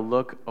 we've got to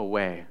look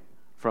away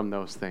from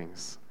those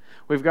things.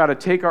 We've got to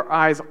take our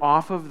eyes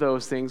off of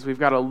those things. We've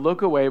got to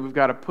look away. We've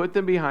got to put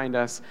them behind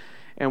us.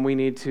 And we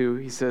need to,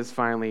 he says,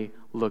 finally,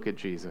 look at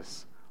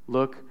Jesus.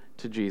 Look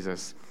to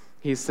Jesus.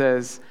 He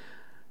says,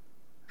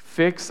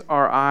 fix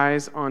our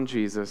eyes on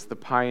Jesus, the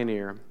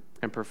pioneer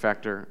and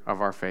perfecter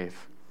of our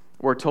faith.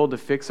 We're told to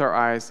fix our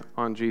eyes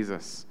on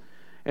Jesus.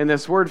 And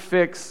this word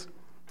fix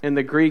in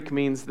the Greek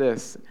means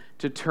this,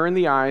 to turn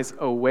the eyes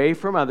away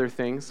from other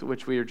things,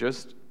 which we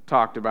just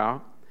talked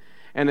about,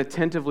 and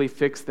attentively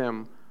fix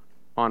them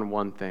on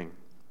one thing.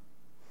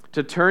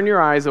 To turn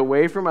your eyes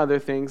away from other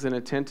things and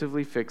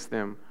attentively fix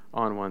them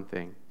on one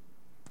thing.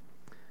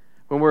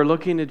 When we're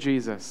looking to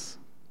Jesus,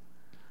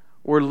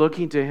 we're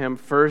looking to him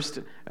first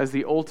as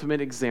the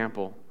ultimate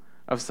example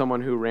of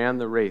someone who ran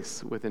the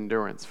race with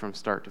endurance from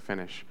start to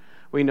finish.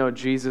 We know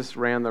Jesus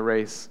ran the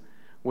race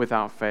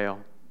without fail.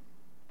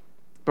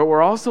 But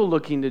we're also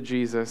looking to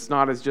Jesus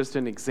not as just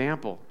an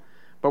example,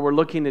 but we're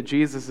looking to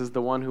Jesus as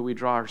the one who we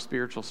draw our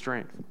spiritual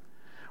strength.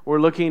 We're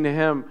looking to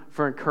him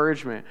for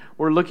encouragement.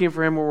 We're looking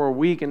for him when we're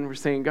weak, and we're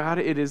saying, God,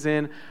 it is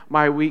in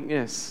my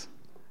weakness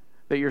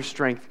that your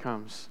strength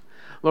comes.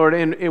 Lord,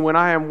 and when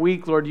I am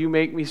weak, Lord, you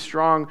make me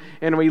strong.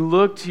 And we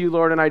look to you,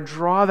 Lord, and I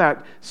draw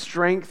that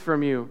strength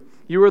from you.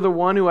 You are the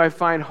one who I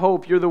find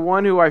hope. You're the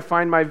one who I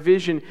find my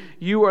vision.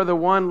 You are the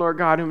one, Lord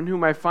God, in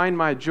whom I find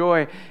my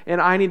joy.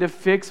 And I need to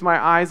fix my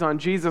eyes on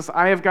Jesus.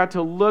 I have got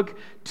to look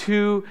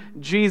to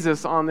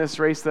Jesus on this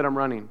race that I'm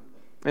running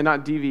and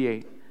not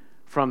deviate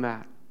from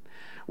that.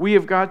 We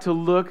have got to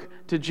look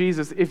to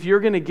Jesus. If you're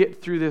going to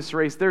get through this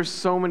race, there's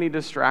so many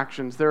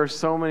distractions. There are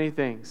so many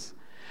things.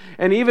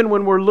 And even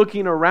when we're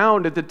looking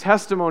around at the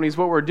testimonies,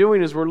 what we're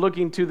doing is we're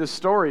looking to the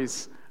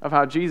stories of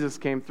how Jesus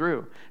came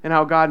through and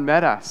how God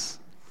met us.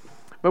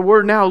 But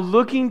we're now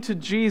looking to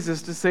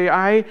Jesus to say,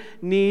 I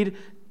need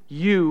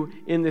you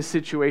in this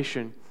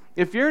situation.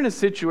 If you're in a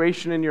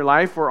situation in your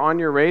life where on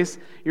your race,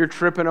 you're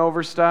tripping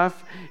over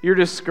stuff, you're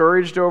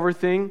discouraged over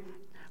things,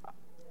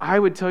 I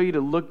would tell you to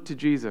look to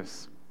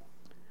Jesus.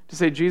 To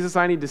say, Jesus,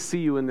 I need to see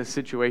you in this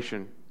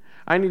situation.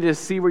 I need to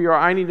see where you are.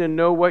 I need to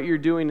know what you're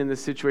doing in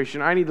this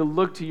situation. I need to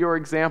look to your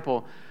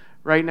example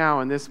right now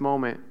in this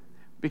moment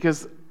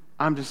because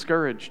I'm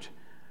discouraged.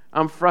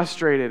 I'm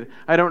frustrated.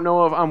 I don't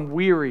know if I'm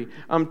weary.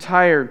 I'm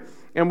tired.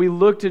 And we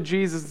look to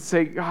Jesus and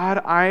say,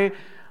 God, I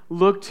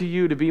look to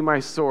you to be my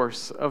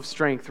source of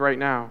strength right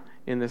now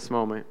in this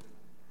moment.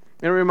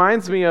 And it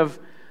reminds me of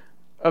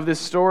this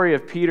story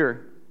of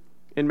Peter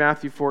in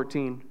Matthew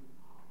 14.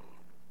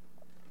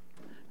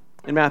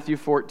 In Matthew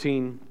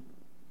 14,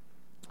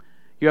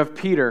 you have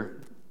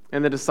Peter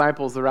and the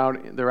disciples. They're out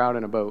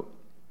in a boat.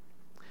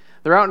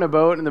 They're out in a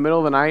boat in the middle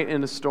of the night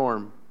in a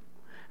storm.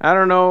 I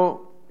don't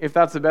know if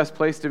that's the best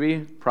place to be.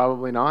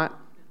 Probably not.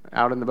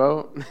 Out in the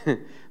boat,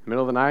 in the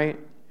middle of the night,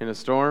 in a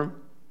storm.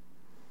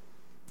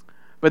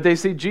 But they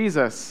see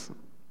Jesus,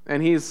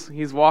 and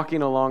he's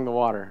walking along the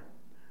water.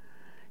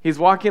 He's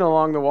walking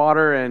along the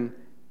water, and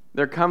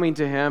they're coming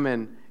to him,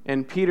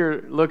 and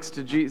Peter looks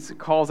to Jesus,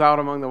 calls out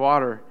among the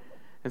water,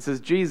 and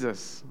says,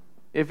 Jesus,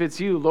 if it's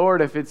you,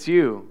 Lord, if it's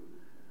you,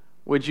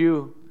 would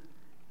you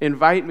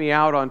invite me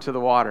out onto the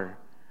water?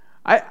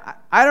 I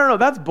don't know,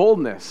 that's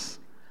boldness.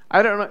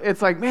 I don't know,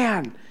 it's like,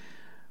 man,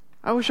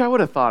 I wish I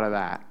would have thought of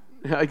that.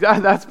 Like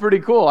that's pretty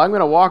cool. I'm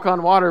going to walk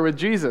on water with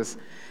Jesus.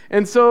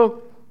 And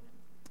so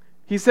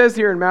he says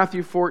here in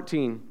Matthew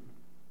 14,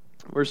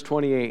 verse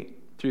 28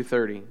 through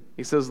 30,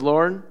 he says,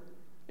 Lord,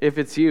 if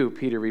it's you,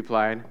 Peter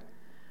replied,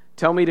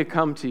 tell me to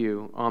come to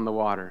you on the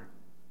water.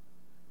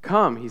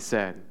 Come, he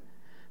said.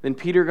 Then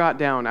Peter got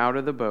down out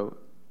of the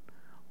boat,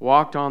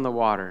 walked on the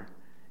water,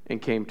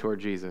 and came toward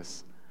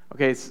Jesus.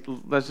 Okay,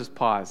 let's just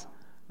pause.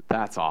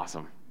 That's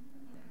awesome.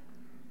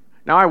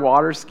 Now I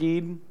water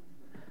skied.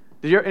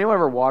 Did anyone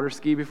ever water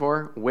ski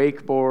before?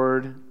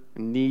 Wakeboard,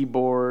 knee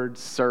board,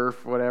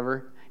 surf,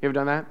 whatever. You ever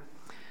done that?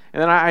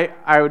 And then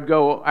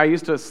I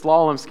used to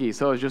slalom ski,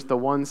 so it was just the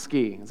one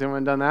ski. Has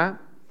anyone done that?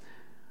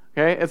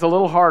 Okay, it's a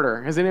little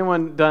harder. Has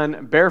anyone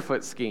done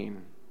barefoot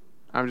skiing?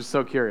 I'm just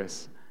so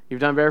curious. You've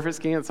done barefoot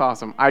skiing? It's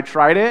awesome. I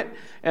tried it,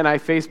 and I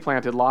face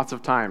planted lots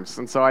of times.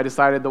 And so I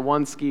decided the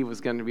one ski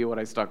was going to be what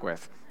I stuck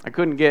with. I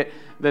couldn't get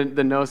the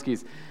no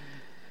skis.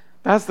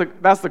 That's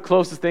the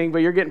closest thing, but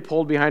you're getting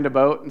pulled behind a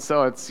boat, and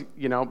so it's,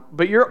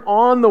 but you're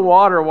on the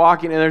water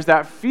walking, and there's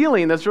that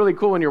feeling that's really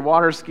cool when you're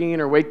water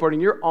skiing or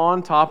wakeboarding. You're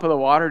on top of the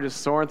water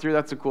just soaring through.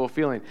 That's a cool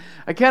feeling.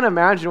 I can't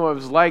imagine what it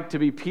was like to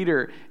be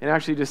Peter and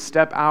actually just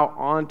step out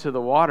onto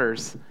the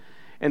waters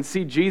and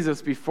see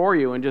Jesus before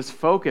you and just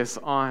focus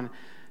on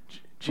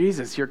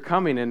Jesus, you're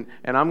coming, and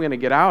I'm going to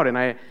get out. And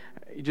I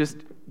just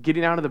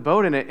getting out of the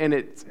boat, and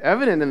it's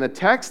evident in the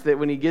text that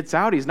when he gets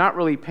out, he's not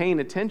really paying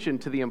attention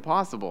to the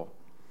impossible.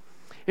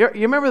 You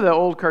remember the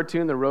old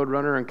cartoon, The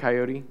Roadrunner and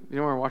Coyote?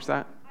 You want to watch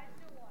that? I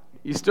still watch it.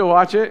 You still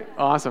watch it?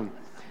 Awesome.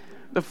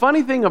 The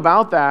funny thing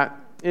about that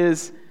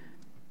is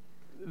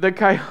the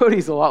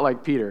coyote's a lot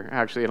like Peter,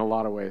 actually, in a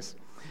lot of ways.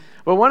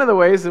 But one of the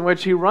ways in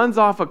which he runs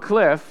off a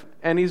cliff,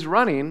 and he's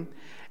running,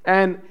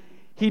 and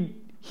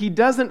he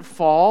doesn't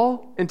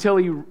fall until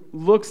he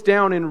looks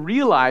down and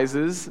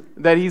realizes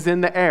that he's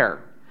in the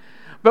air.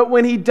 But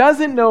when he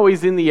doesn't know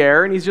he's in the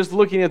air and he's just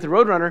looking at the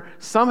Roadrunner,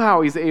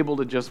 somehow he's able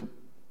to just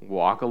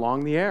walk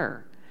along the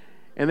air.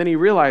 And then he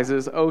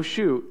realizes, oh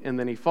shoot, and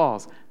then he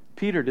falls.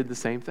 Peter did the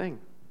same thing.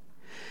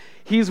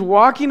 He's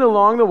walking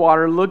along the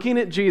water looking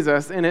at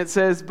Jesus, and it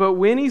says, but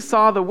when he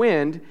saw the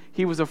wind,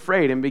 he was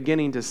afraid and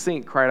beginning to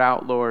sink, cried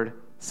out, Lord,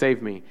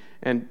 save me.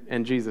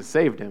 And Jesus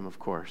saved him, of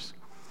course.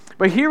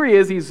 But here he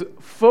is, he's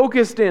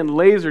focused in,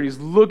 lasered, he's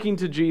looking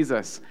to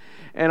Jesus.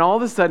 And all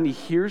of a sudden he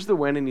hears the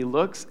wind and he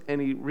looks and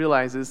he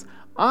realizes,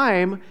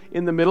 I'm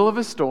in the middle of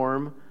a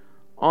storm,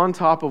 on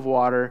top of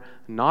water,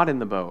 not in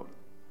the boat.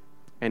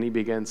 And he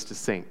begins to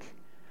sink.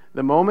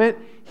 The moment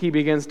he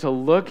begins to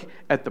look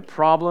at the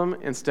problem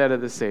instead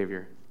of the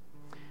Savior,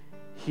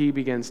 he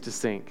begins to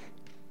sink.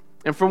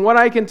 And from what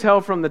I can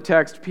tell from the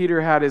text,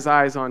 Peter had his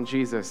eyes on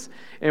Jesus.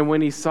 And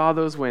when he saw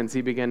those winds,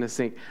 he began to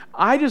sink.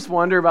 I just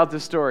wonder about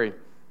this story.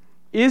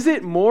 Is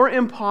it more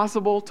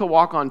impossible to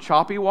walk on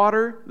choppy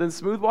water than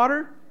smooth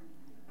water?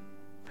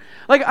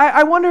 Like,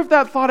 I wonder if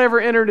that thought ever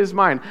entered his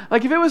mind.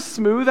 Like, if it was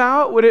smooth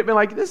out, would it have been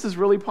like, this is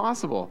really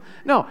possible?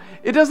 No,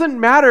 it doesn't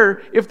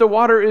matter if the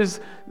water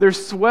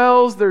there's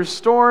swells, there's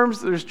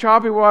storms, there's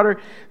choppy water,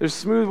 there's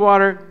smooth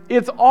water.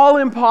 It's all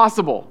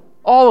impossible,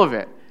 all of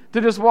it, to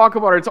just walk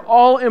on water. It's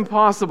all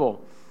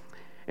impossible.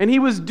 And he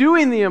was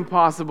doing the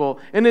impossible,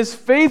 and his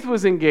faith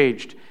was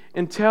engaged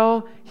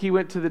until he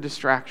went to the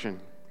distraction.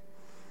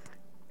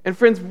 And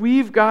friends,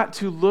 we've got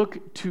to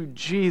look to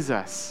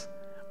Jesus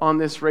on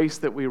this race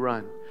that we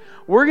run.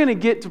 We're going to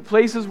get to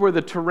places where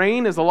the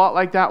terrain is a lot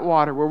like that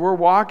water, where we're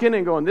walking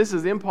and going, this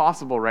is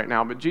impossible right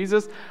now. But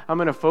Jesus, I'm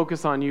going to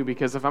focus on you,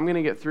 because if I'm going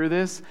to get through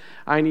this,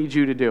 I need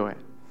you to do it.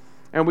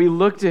 And we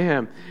look to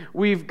him.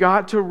 We've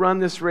got to run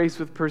this race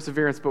with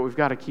perseverance, but we've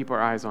got to keep our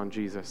eyes on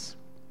Jesus.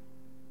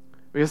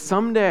 Because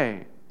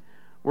someday,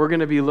 we're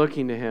going to be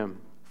looking to him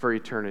for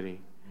eternity.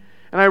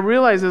 And I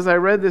realized as I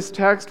read this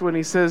text, when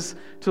he says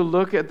to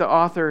look at the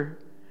author,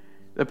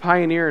 the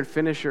pioneer and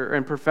finisher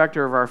and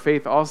perfecter of our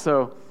faith,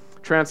 also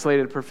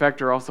translated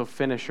perfecter, also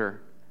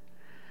finisher,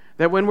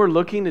 that when we're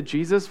looking to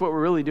Jesus, what we're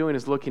really doing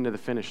is looking to the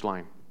finish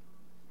line.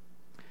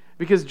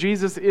 Because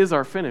Jesus is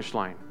our finish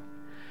line.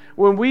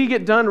 When we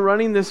get done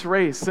running this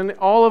race, and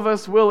all of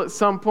us will at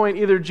some point,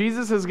 either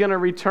Jesus is going to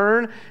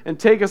return and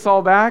take us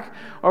all back,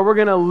 or we're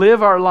going to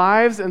live our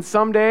lives, and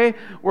someday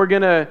we're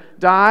going to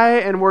die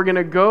and we're going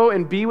to go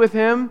and be with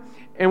him.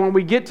 And when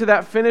we get to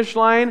that finish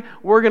line,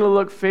 we're going to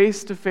look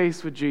face to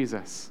face with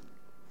Jesus.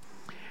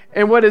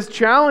 And what his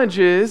challenge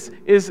is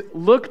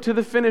look to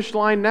the finish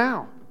line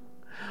now.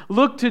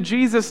 Look to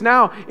Jesus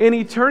now. In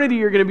eternity,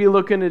 you're going to be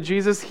looking to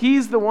Jesus.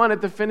 He's the one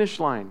at the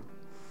finish line.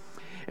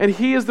 And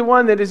he is the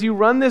one that as you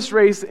run this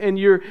race and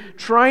you're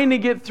trying to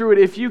get through it,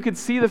 if you could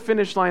see the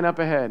finish line up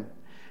ahead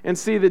and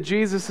see that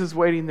Jesus is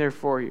waiting there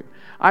for you,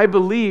 I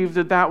believe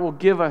that will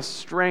give us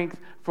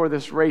strength for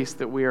this race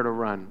that we are to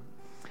run.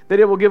 That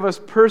it will give us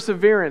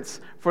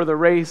perseverance for the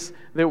race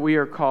that we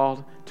are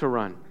called to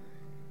run.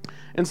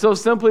 And so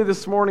simply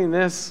this morning,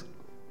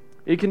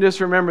 you can just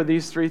remember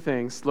these three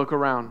things. Look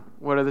around.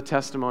 What are the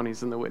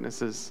testimonies and the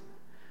witnesses?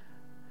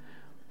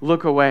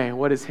 Look away.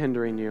 What is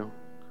hindering you?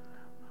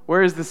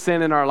 Where is the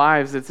sin in our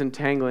lives that's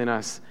entangling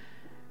us?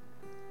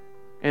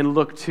 And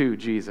look to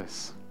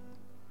Jesus.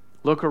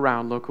 Look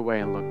around, look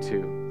away, and look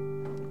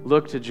to.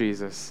 Look to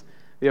Jesus.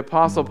 The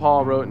Apostle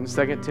Paul wrote in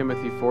 2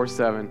 Timothy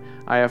 4:7,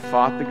 I have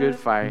fought the good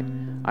fight,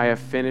 I have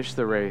finished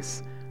the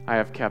race, I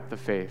have kept the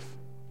faith.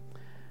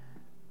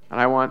 And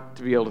I want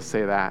to be able to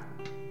say that.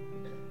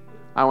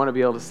 I want to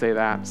be able to say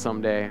that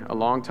someday, a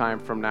long time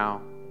from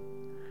now,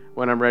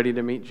 when I'm ready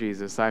to meet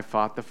Jesus. I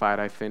fought the fight,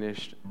 I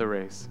finished the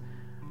race,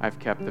 I've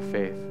kept the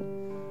faith.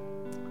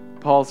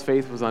 Paul's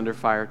faith was under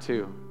fire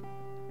too,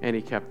 and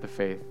he kept the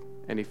faith,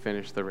 and he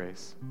finished the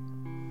race.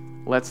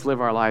 Let's live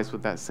our lives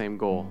with that same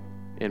goal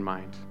in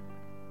mind.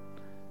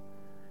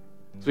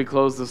 As we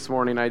close this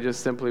morning, I just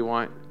simply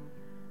want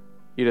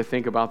you to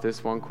think about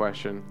this one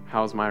question.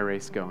 How's my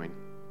race going?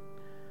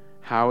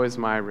 How is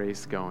my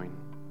race going?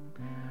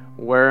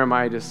 Where am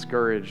I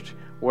discouraged?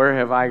 Where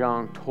have I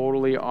gone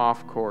totally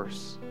off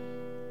course?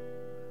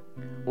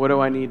 What do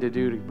I need to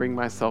do to bring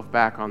myself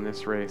back on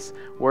this race?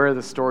 Where are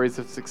the stories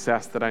of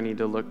success that I need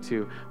to look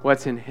to?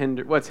 What's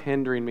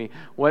hindering me?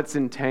 What's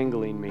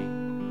entangling me?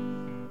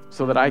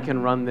 So that I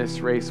can run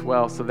this race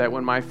well, so that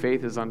when my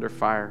faith is under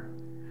fire,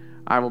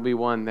 I will be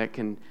one that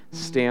can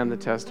stand the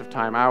test of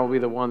time. I will be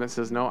the one that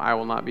says, no, I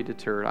will not be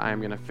deterred. I am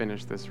going to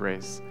finish this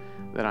race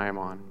that I am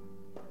on.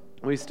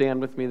 Will you stand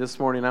with me this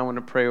morning? I want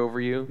to pray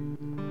over you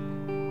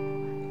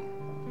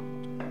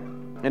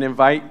and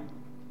invite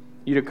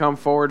you to come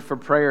forward for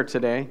prayer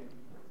today.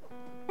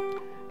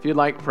 If you'd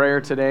like prayer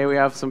today, we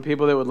have some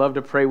people that would love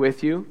to pray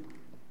with you.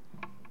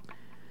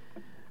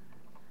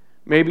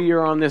 Maybe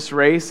you're on this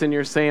race and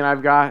you're saying,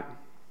 I've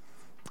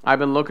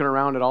been looking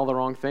around at all the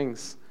wrong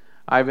things.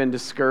 I've been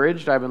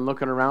discouraged. I've been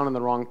looking around in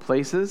the wrong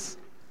places.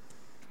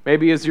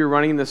 Maybe as you're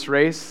running this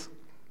race,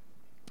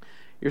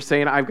 you're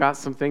saying, I've got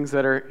some things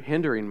that are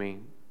hindering me,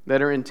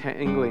 that are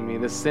entangling me,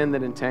 the sin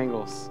that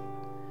entangles.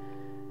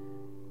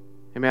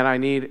 And man, I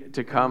need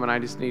to come and I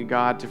just need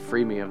God to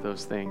free me of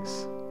those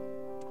things.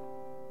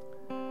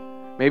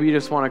 Maybe you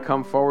just want to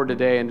come forward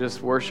today and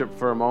just worship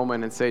for a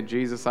moment and say,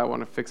 Jesus, I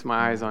want to fix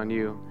my eyes on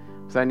you,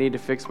 because I need to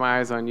fix my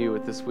eyes on you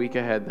with this week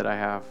ahead that I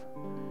have.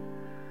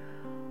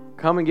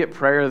 Come and get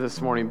prayer this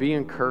morning. Be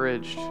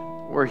encouraged.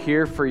 We're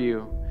here for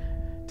you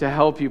to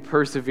help you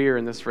persevere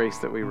in this race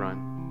that we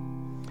run.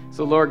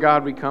 So, Lord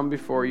God, we come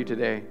before you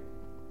today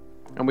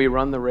and we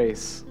run the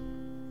race.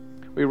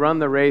 We run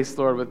the race,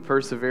 Lord, with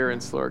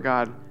perseverance, Lord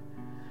God.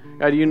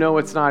 God, you know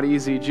it's not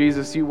easy.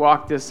 Jesus, you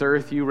walked this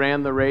earth. You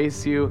ran the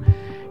race. You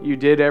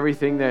did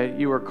everything that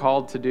you were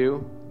called to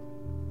do.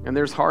 And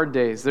there's hard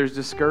days. There's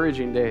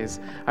discouraging days.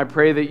 I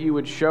pray that you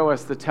would show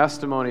us the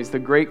testimonies, the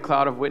great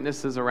cloud of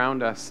witnesses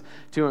around us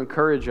to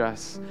encourage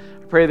us.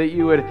 I pray that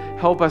you would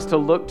help us to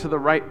look to the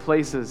right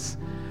places,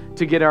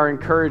 to get our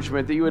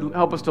encouragement, that you would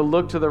help us to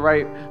look to the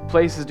right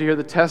places to hear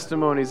the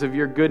testimonies of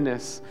your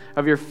goodness,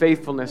 of your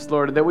faithfulness,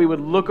 Lord, that we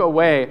would look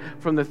away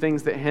from the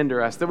things that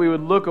hinder us, that we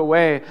would look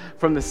away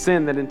from the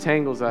sin that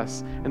entangles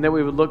us, and that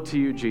we would look to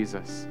you,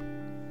 Jesus.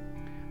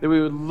 That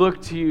we would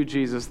look to you,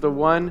 Jesus, the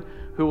one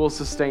who will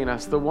sustain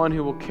us, the one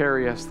who will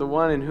carry us, the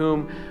one in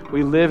whom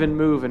we live and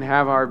move and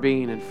have our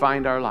being and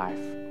find our life.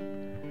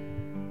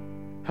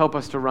 Help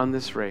us to run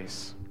this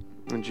race.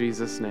 In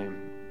Jesus'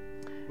 name,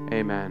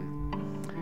 amen.